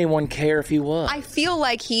 Does anyone care if he was? I feel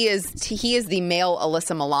like he is the male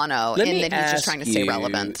Alyssa Milano, and that he's just trying to stay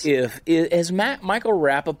relevant. Has Michael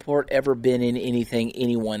Rappaport ever been in anything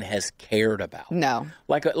anyone has cared about? No.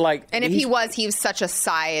 And if he was such a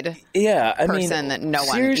side person that no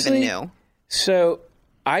one even knew. So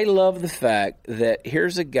I love the fact that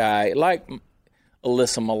here's a guy like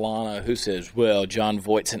Alyssa Milano who says, well, Jon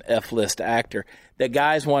Voight's an F-list actor. The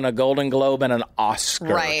guy's won a Golden Globe and an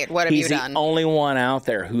Oscar. Right. What have you done? He's the only one out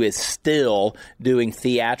there who is still doing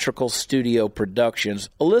theatrical studio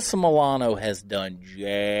productions. Alyssa Milano has done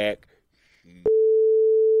jack.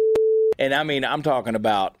 And I'm talking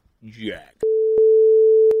about jack.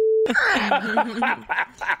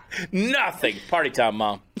 Nothing. Party time,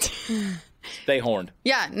 Mom. Stay horned.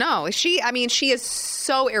 Yeah, no. She is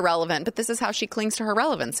so irrelevant, but this is how she clings to her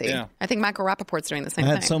relevancy. Yeah. I think Michael Rappaport's doing the same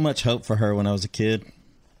thing. I had so much hope for her when I was a kid.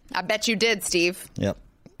 I bet you did, Steve. Yep.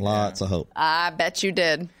 Lots of hope. I bet you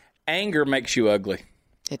did. Anger makes you ugly.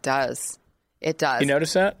 It does. It does. You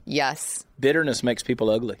notice that? Yes. Bitterness makes people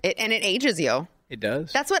ugly. And it ages you. It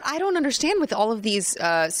does. That's what I don't understand with all of these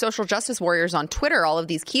social justice warriors on Twitter, all of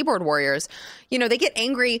these keyboard warriors. They get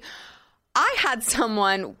angry. I had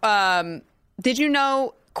someone... did you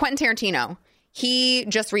know Quentin Tarantino? He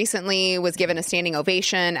just recently was given a standing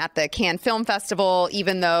ovation at the Cannes Film Festival,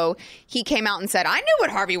 even though he came out and said, I knew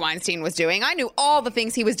what Harvey Weinstein was doing. I knew all the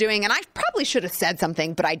things he was doing, and I probably should have said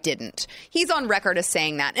something, but I didn't. He's on record as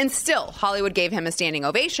saying that. And still, Hollywood gave him a standing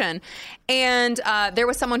ovation. And there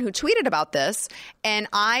was someone who tweeted about this, and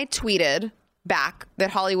I tweeted back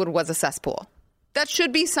that Hollywood was a cesspool. That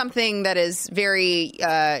should be something that is very,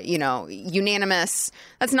 unanimous.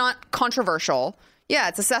 That's not controversial. Yeah,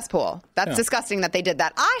 it's a cesspool. That's disgusting that they did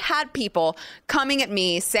that. I had people coming at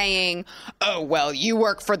me saying, oh, well, you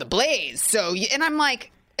work for the Blaze. And I'm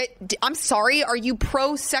like, I'm sorry. Are you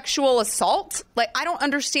pro-sexual assault? I don't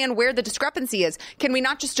understand where the discrepancy is. Can we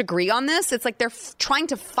not just agree on this? It's like they're trying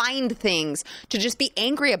to find things to just be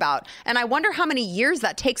angry about. And I wonder how many years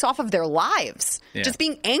that takes off of their lives. Yeah. Just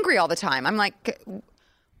being angry all the time. I'm like,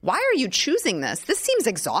 why are you choosing this? This seems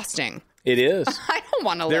exhausting. It is. I don't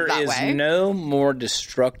want to live that way. There is no more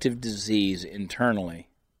destructive disease internally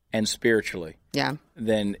and spiritually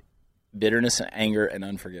than bitterness and anger and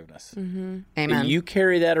unforgiveness. Mm-hmm. Amen. If you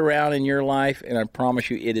carry that around in your life, and I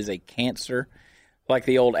promise you it is a cancer, like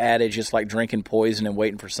the old adage, it's like drinking poison and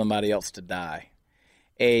waiting for somebody else to die.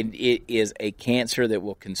 And it is a cancer that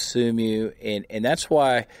will consume you. And that's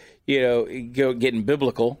why, getting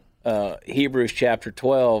biblical, Hebrews chapter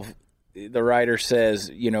 12, the writer says,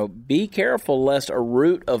 be careful lest a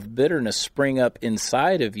root of bitterness spring up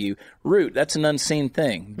inside of you. Root, that's an unseen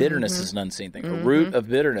thing. Bitterness is an unseen thing. A root of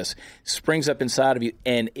bitterness springs up inside of you,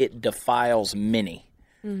 and it defiles many.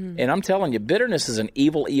 Mm-hmm. And I'm telling you, bitterness is an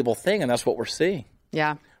evil, evil thing, and that's what we're seeing.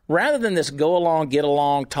 Yeah. Rather than this go along, get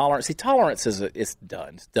along, tolerance. See, tolerance is it's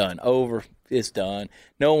done. It's done. Over. It's done.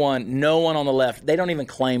 No one on the left, they don't even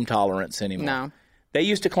claim tolerance anymore. No. They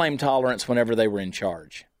used to claim tolerance whenever they were in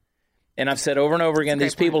charge. And I've said over and over again,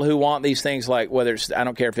 these people who want these things, like whether it's, I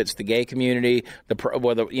don't care if it's the gay community,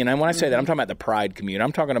 and when I say that, I'm talking about the pride community.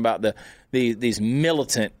 I'm talking about these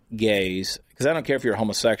militant gays, because I don't care if you're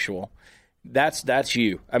homosexual. That's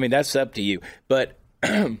you. That's up to you. But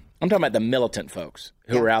I'm talking about the militant folks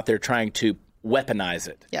who are out there trying to weaponize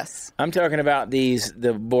it. Yes. I'm talking about the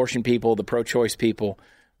abortion people, the pro-choice people.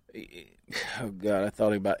 Oh, God, I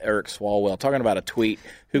thought about Eric Swalwell talking about a tweet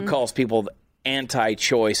who calls people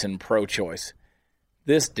anti-choice and pro-choice.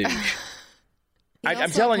 This douche.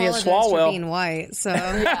 I'm telling you, Swalwell. Being white, so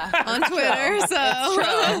on Twitter,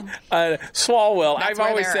 Swalwell. I've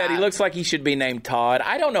always said he looks like he should be named Todd.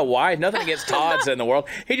 I don't know why. Nothing against Todds in the world.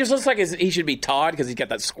 He just looks like he should be Todd because he's got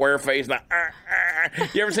that square face.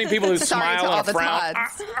 You ever seen people who smile and frown?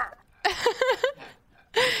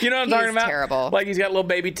 You know what I'm talking about? Terrible. Like he's got little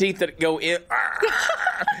baby teeth that go in.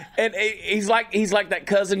 And he's like that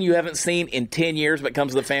cousin you haven't seen in 10 years but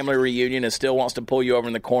comes to the family reunion and still wants to pull you over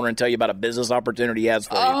in the corner and tell you about a business opportunity he has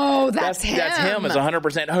for you. Oh, that's him. That's him. It's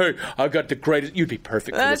 100%. Hey, I got the greatest. You'd be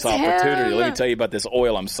perfect for this opportunity. Let me tell you about this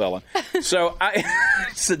oil I'm selling. So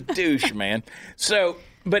it's a douche, man. So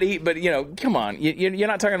But come on. You're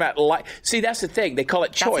not talking about life. See, that's the thing. They call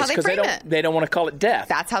it choice because they don't want to call it death.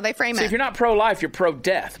 That's how they frame it. See, if you're not pro-life, you're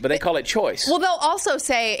pro-death, but they call it choice. Well, they'll also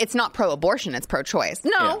say it's not pro-abortion, it's pro-choice.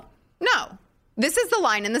 No. This is the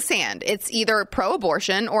line in the sand. It's either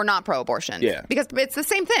pro-abortion or not pro-abortion. Yeah. Because it's the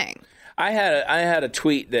same thing. I had a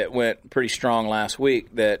tweet that went pretty strong last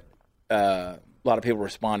week that a lot of people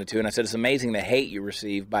responded to, and I said, it's amazing the hate you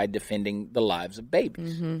receive by defending the lives of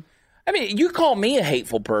babies. Mm-hmm. I mean, you call me a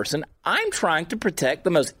hateful person. I'm trying to protect the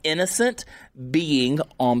most innocent being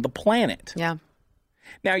on the planet. Yeah.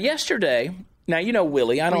 Now, yesterday,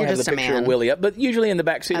 Willie, I don't have the picture of Willie up, but usually in the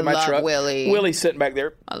backseat of my truck, Willie's sitting back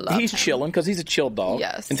there. He's chilling because he's a chill dog.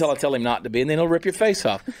 Yes. Until I tell him not to be, and then he'll rip your face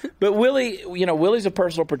off. But Willie, Willie's a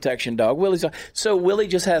personal protection dog. So Willie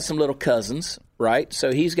just has some little cousins, right?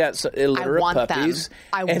 So he's got a litter of puppies.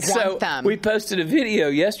 I want them. We posted a video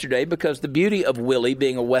yesterday because the beauty of Willie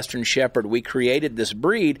being a Western Shepherd, we created this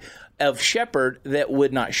breed of shepherd that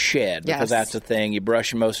would not shed because that's the thing. You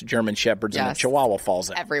brush most German shepherds and the Chihuahua falls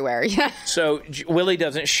out. Everywhere, yeah. So Willie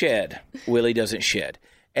doesn't shed.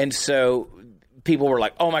 And so people were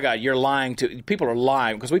like, oh, my God, you're lying to – people are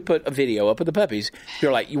lying because we put a video up of the puppies.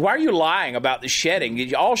 You're like, why are you lying about the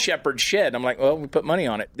shedding? All shepherds shed. I'm like, well, we put money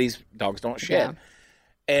on it. These dogs don't shed. Yeah.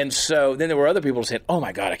 And so then there were other people who said, oh,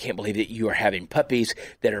 my God, I can't believe that you are having puppies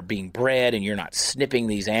that are being bred and you're not snipping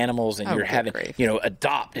these animals and you're having,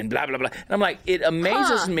 adopt and blah, blah, blah. And I'm like, it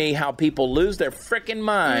amazes me how people lose their frickin'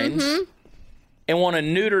 minds and want to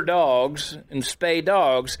neuter dogs and spay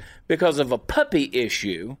dogs because of a puppy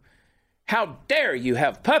issue. How dare you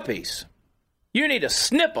have puppies? You need to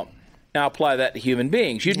snip them. Now apply that to human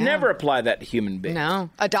beings. You'd never apply that to human beings. No.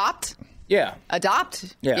 Adopt? Yeah.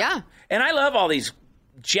 Adopt? Yeah. And I love all these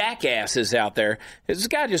jackasses out there. This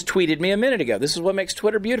guy just tweeted me a minute ago. This is what makes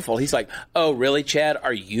Twitter beautiful. He's like, oh, really, Chad?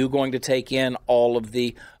 Are you going to take in all of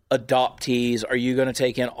the adoptees? Are you going to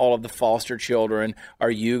take in all of the foster children?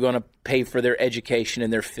 Are you going to pay for their education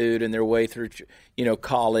and their food and their way through,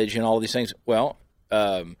 college and all of these things? Well,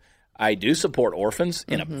 I do support orphans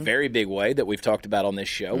in a very big way that we've talked about on this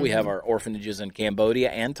show. We have our orphanages in Cambodia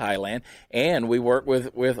and Thailand, and we work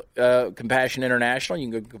with Compassion International. You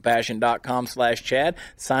can go to compassion.com/Chad.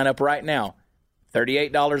 Sign up right now.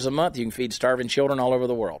 $38 a month. You can feed starving children all over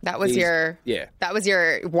the world. That was your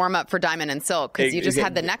warm up for Diamond and Silk because you just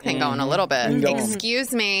had the neck thing going a little bit.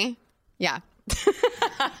 Excuse me. Yeah.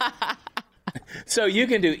 So you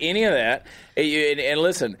can do any of that, and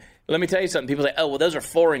listen. Let me tell you something. People say, oh, well, those are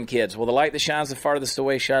foreign kids. Well, the light that shines the farthest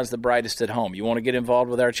away shines the brightest at home. You want to get involved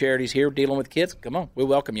with our charities here dealing with kids? Come on. We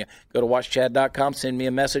welcome you. Go to watchchad.com, send me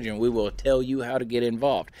a message, and we will tell you how to get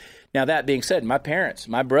involved. Now, that being said, my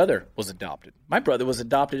brother was adopted. My brother was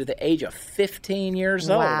adopted at the age of 15 years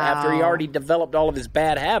old after he already developed all of his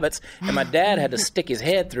bad habits, and my dad had to stick his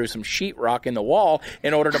head through some sheetrock in the wall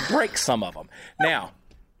in order to break some of them. Now,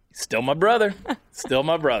 still my brother.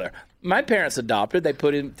 My parents adopted. They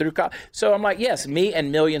put him through college. So I'm like, yes, me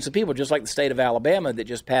and millions of people, just like the state of Alabama that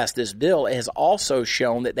just passed this bill, has also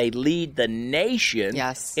shown that they lead the nation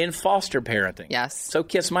in foster parenting. Yes. So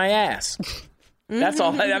kiss my ass. That's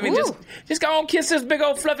all. I mean, just go on, kiss this big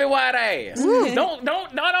old fluffy white ass. Don't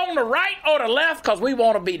not on the right or the left because we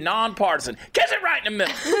want to be nonpartisan. Kiss it right in the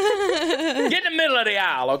middle. Get in the middle of the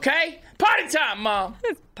aisle, okay? Party time, Mom.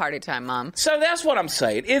 Party time, Mom. So that's what I'm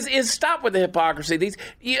saying. Is stop with the hypocrisy. These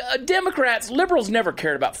Democrats, liberals never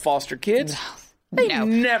cared about foster kids. They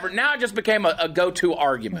never. Now it just became a go-to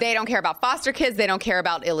argument. They don't care about foster kids. They don't care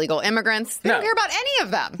about illegal immigrants. They don't care about any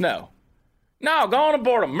of them. No, go on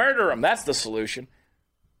aboard them. Murder them. That's the solution.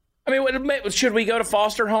 I mean, should we go to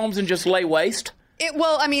foster homes and just lay waste?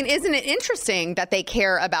 Isn't it interesting that they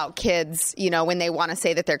care about kids, when they want to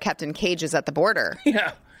say that they're kept in cages at the border?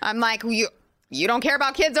 Yeah. I'm like, you don't care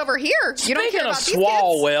about kids over here. You don't care about these kids.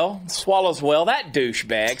 Swallowswell, that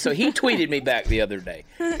douchebag. So he tweeted me back the other day.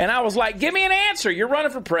 And I was like, give me an answer. You're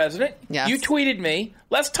running for president. Yes. You tweeted me.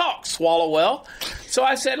 Let's talk, Swallowwell. So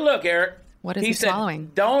I said, look, Eric. What is he swallowing?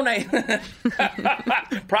 Donate.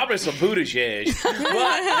 Probably some Buttigieg.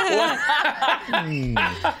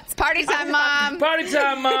 It's party time, Mom. Party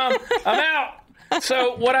time, Mom. I'm out.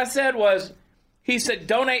 So what I said was, he said,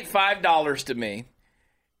 donate $5 to me.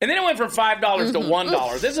 And then it went from $5 to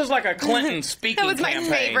 $1. This is like a Clinton speaking campaign. That was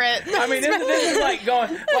my favorite. I mean, this is like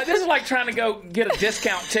this is like trying to go get a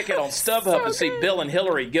discount ticket on StubHub and see Bill and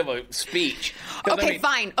Hillary give a speech. Okay,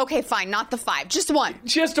 fine. Not the 5. Just one.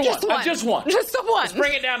 Just one. Just the one. Let's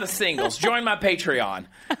bring it down to singles. Join my Patreon.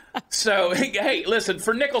 So, hey, listen,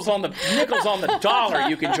 for nickels on the dollar,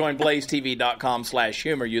 you can join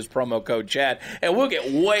blazetv.com/humor. Use promo code Chad, and we'll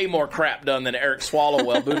get way more crap done than Eric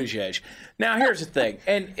Swallowwell Buttigieg. Now, here's the thing,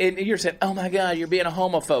 and you're saying, oh, my God, you're being a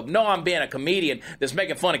homophobe. No, I'm being a comedian that's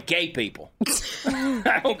making fun of gay people.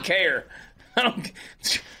 I don't care.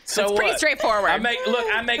 So it's pretty straightforward. I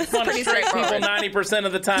make fun of straight people 90%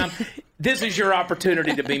 of the time. This is your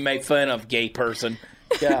opportunity to be made fun of, gay person.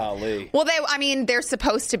 Golly. Well, they're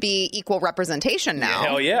supposed to be equal representation now.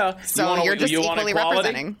 Hell yeah. So you're just equally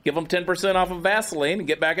representing. Give them 10% off of Vaseline and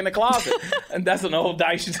get back in the closet. And that's an old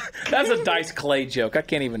Dice. That's a Dice Clay joke. I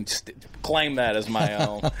can't even claim that as my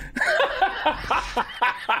own.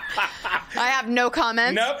 I have no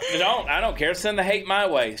comments. Nope, I don't care. Send the hate my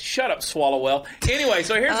way. Shut up, Swallowwell. Anyway,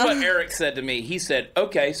 so here's what Eric said to me. He said,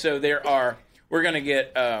 okay, so we're going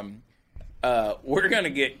to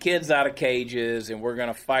get kids out of cages, and we're going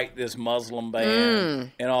to fight this Muslim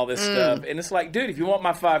ban and all this stuff. And it's like, dude, if you want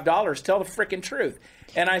my $5, tell the freaking truth.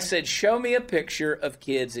 And I said, show me a picture of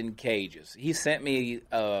kids in cages. He sent me,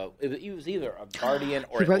 it was either a Guardian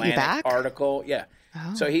or Atlantic article. Yeah.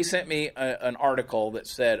 Oh. So he sent me an article that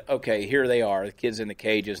said, okay, here they are, the kids in the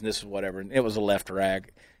cages, and this is whatever. And it was a left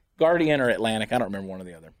rag. Guardian or Atlantic, I don't remember one or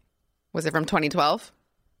the other. Was it from 2012?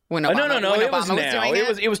 When Obama, no, it was now.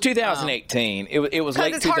 It was 2018. Oh. It was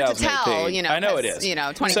late 2018. It's hard to tell, I know it is.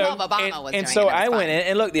 2012 Obama was doing it. And so I went in,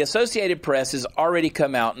 and look, the Associated Press has already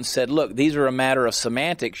come out and said, look, these are a matter of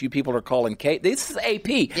semantics. You people are calling cages. This is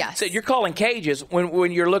AP. Yes. So you're calling cages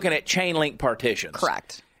when you're looking at chain link partitions.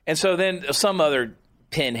 Correct. And so then some other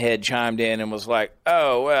pinhead chimed in and was like,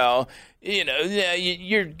 oh, well,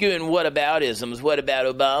 you're doing whataboutisms. What about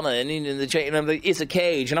Obama? And the chain? It's a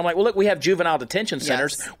cage. And I'm like, well, look, we have juvenile detention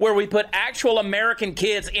centers where we put actual American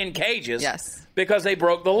kids in cages because they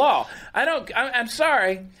broke the law. I'm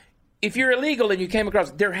sorry. If you're illegal and you came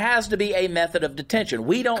across, there has to be a method of detention.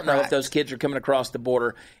 We don't know if those kids are coming across the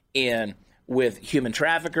border with human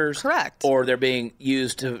traffickers. Correct. Or they're being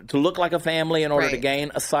used to look like a family in order to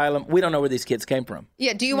gain asylum. We don't know where these kids came from.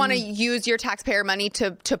 Yeah. Do you want to use your taxpayer money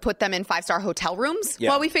to put them in 5-star hotel rooms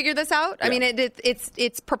while we figure this out? Yeah. I mean,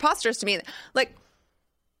 it's preposterous to me. Like,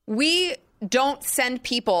 we don't send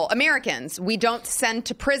people, Americans, we don't send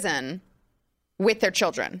to prison with their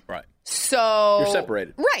children. Right. So you're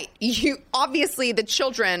separated. Right. Obviously the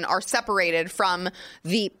children are separated from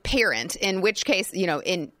the parent, in which case,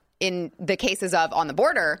 in the cases of on the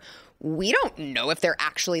border, we don't know if they're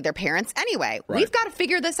actually their parents anyway. Right. We've got to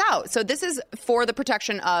figure this out. So this is for the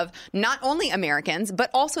protection of not only Americans, but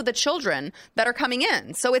also the children that are coming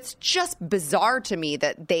in. So it's just bizarre to me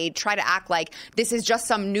that they try to act like this is just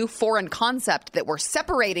some new foreign concept, that we're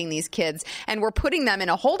separating these kids and we're putting them in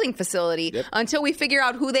a holding facility until we figure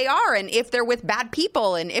out who they are and if they're with bad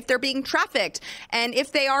people and if they're being trafficked and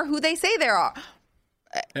if they are who they say they are.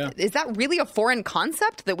 Yeah. Is that really a foreign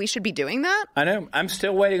concept that we should be doing that? I know. I'm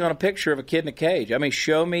still waiting on a picture of a kid in a cage. I mean,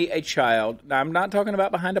 show me a child. Now, I'm not talking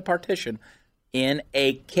about behind a partition. In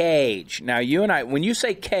a cage. Now, you and I, when you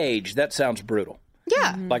say cage, that sounds brutal.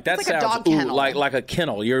 Yeah. Like that it's sounds like a dog kennel. Like a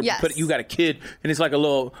kennel. You got a kid, and it's like a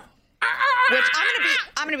little. Which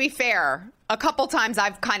I'm gonna be fair. A couple times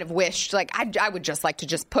I've kind of wished, like, I would just like to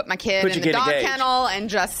just put my kid in the dog kennel and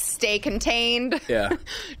just stay contained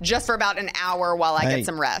just for about an hour while I get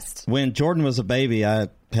some rest. When Jordan was a baby, I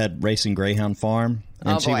had Racing Greyhound Farm,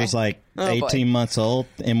 and she was like 18 months old.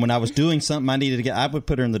 And when I was doing something I needed to get, I would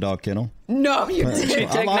put her in the dog kennel. No, you didn't.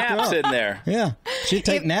 She'd take naps in there. Yeah, she'd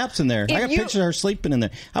take naps in there. I got pictures of her sleeping in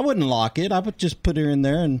there. I wouldn't lock it. I would just put her in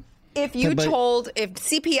there. And if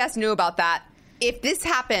CPS knew about that, if this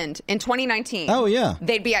happened in 2019,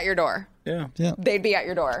 they'd be at your door. Yeah. They'd be at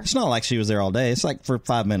your door. It's not like she was there all day. It's like for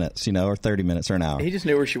 5 minutes, or 30 minutes or an hour. He just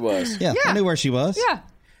knew where she was. Yeah, I knew where she was. Yeah.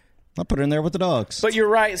 I'll put her in there with the dogs. But you're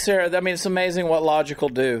right, Sarah. I mean, it's amazing what logic will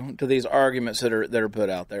do to these arguments that are put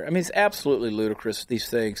out there. I mean, it's absolutely ludicrous, these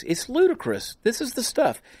things. It's ludicrous. This is the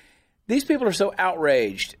stuff. These people are so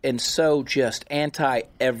outraged and so just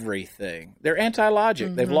anti-everything. They're anti-logic.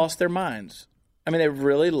 Mm-hmm. They've lost their minds. I mean, they've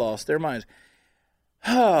really lost their minds.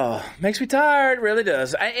 Oh, makes me tired. It really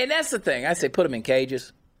does. And that's the thing. I say put them in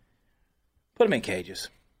cages. Put them in cages.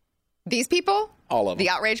 These people? All of them. The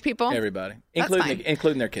outraged people? Everybody.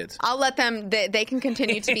 Including their kids. I'll let them. They can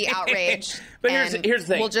continue to be outraged. But here's the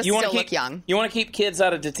thing. We'll just still look young. You want to keep kids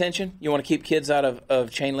out of detention? You want to keep kids out of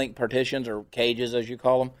chain link partitions or cages, as you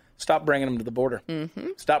call them? Stop bringing them to the border. Mm-hmm.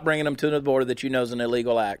 Stop bringing them to the border that you know is an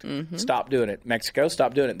illegal act. Mm-hmm. Stop doing it. Mexico,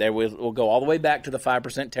 stop doing it. We'll go all the way back to the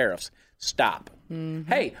 5% tariffs. Stop.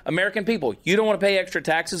 Mm-hmm. Hey, American people, you don't want to pay extra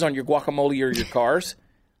taxes on your guacamole or your cars?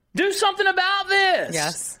 Do something about this.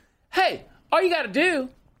 Yes. Hey, all you got to do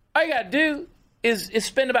All you got to do is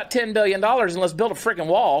spend about $10 billion and let's build a friggin'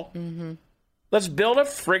 wall. Mm-hmm. Let's build a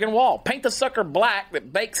friggin' wall. Paint the sucker black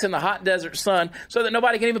that bakes in the hot desert sun so that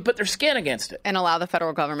nobody can even put their skin against it. And allow the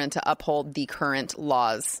federal government to uphold the current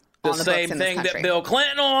laws. The same thing that Bill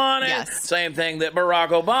Clinton wanted. Yes. Same thing that Barack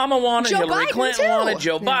Obama wanted. Hillary Clinton wanted.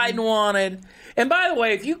 Joe Biden wanted. And by the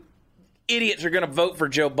way, if you idiots are going to vote for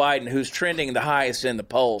Joe Biden, who's trending the highest in the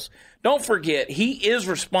polls, don't forget he is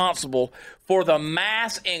responsible for the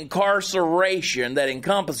mass incarceration that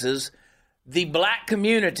encompasses the black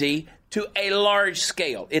community to a large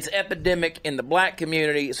scale. It's epidemic in the black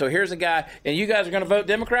community. So here's a guy, and you guys are going to vote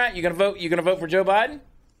Democrat? You're going to vote for Joe Biden?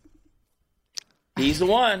 He's the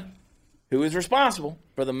one who is responsible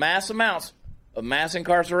for the mass amounts of mass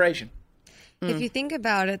incarceration. If you think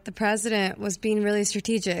about it, the president was being really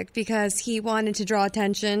strategic because he wanted to draw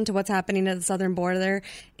attention to what's happening at the southern border.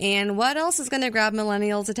 And what else is going to grab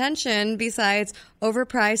millennials' attention besides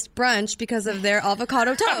overpriced brunch because of their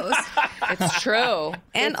avocado toast? It's true.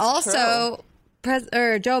 And also,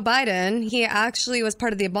 Joe Biden, he actually was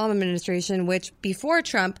part of the Obama administration, which before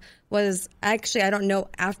Trump was actually, I don't know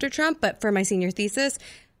after Trump, but for my senior thesis,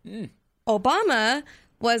 Obama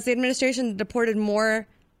was the administration that deported more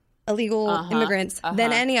illegal immigrants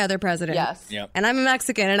than any other president. Yes. Yep. And I'm a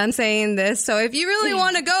Mexican and I'm saying this. So if you really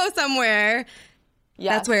want to go somewhere,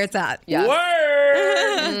 that's where it's at. Yes.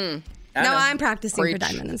 Word! Now I'm practicing for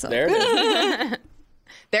Diamond and Silver. There it is.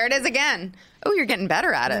 There it is again. Oh, you're getting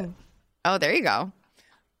better at it. Oh, there you go.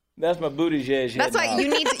 That's my booty jazz. That's why you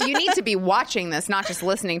need to be watching this, not just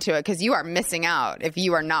listening to it, because you are missing out if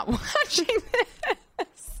you are not watching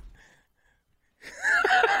this.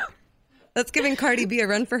 That's giving Cardi B a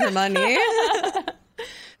run for her money.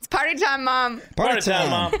 It's party time, Mom. Party time,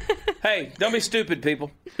 Mom. Hey, don't be stupid,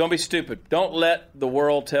 people. Don't be stupid. Don't let the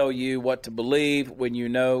world tell you what to believe when you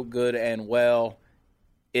know good and well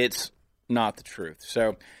it's not the truth.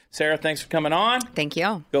 So, Sarah, thanks for coming on. Thank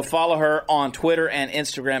you. Go follow her on Twitter and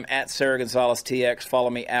Instagram at Sara Gonzales TX. Follow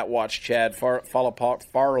me at Watch Chad. Follow Party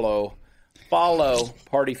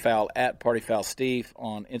Foul at Party Foul Steve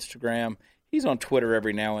on Instagram. He's on Twitter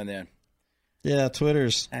every now and then. Yeah,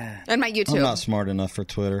 Twitter's... And my YouTube. I'm not smart enough for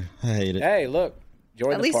Twitter. I hate it. Hey, look.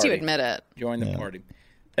 Join the party. At least you admit it. Join the party.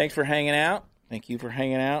 Thanks for hanging out. Thank you for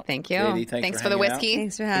hanging out. Thank you. Katie, thanks for the whiskey.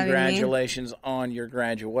 Thanks for having Congratulations on your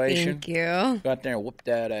graduation. Thank you. Go out there and whoop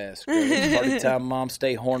that ass. It's party time, Mom.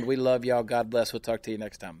 Stay horned. We love y'all. God bless. We'll talk to you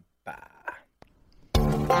next time. Bye.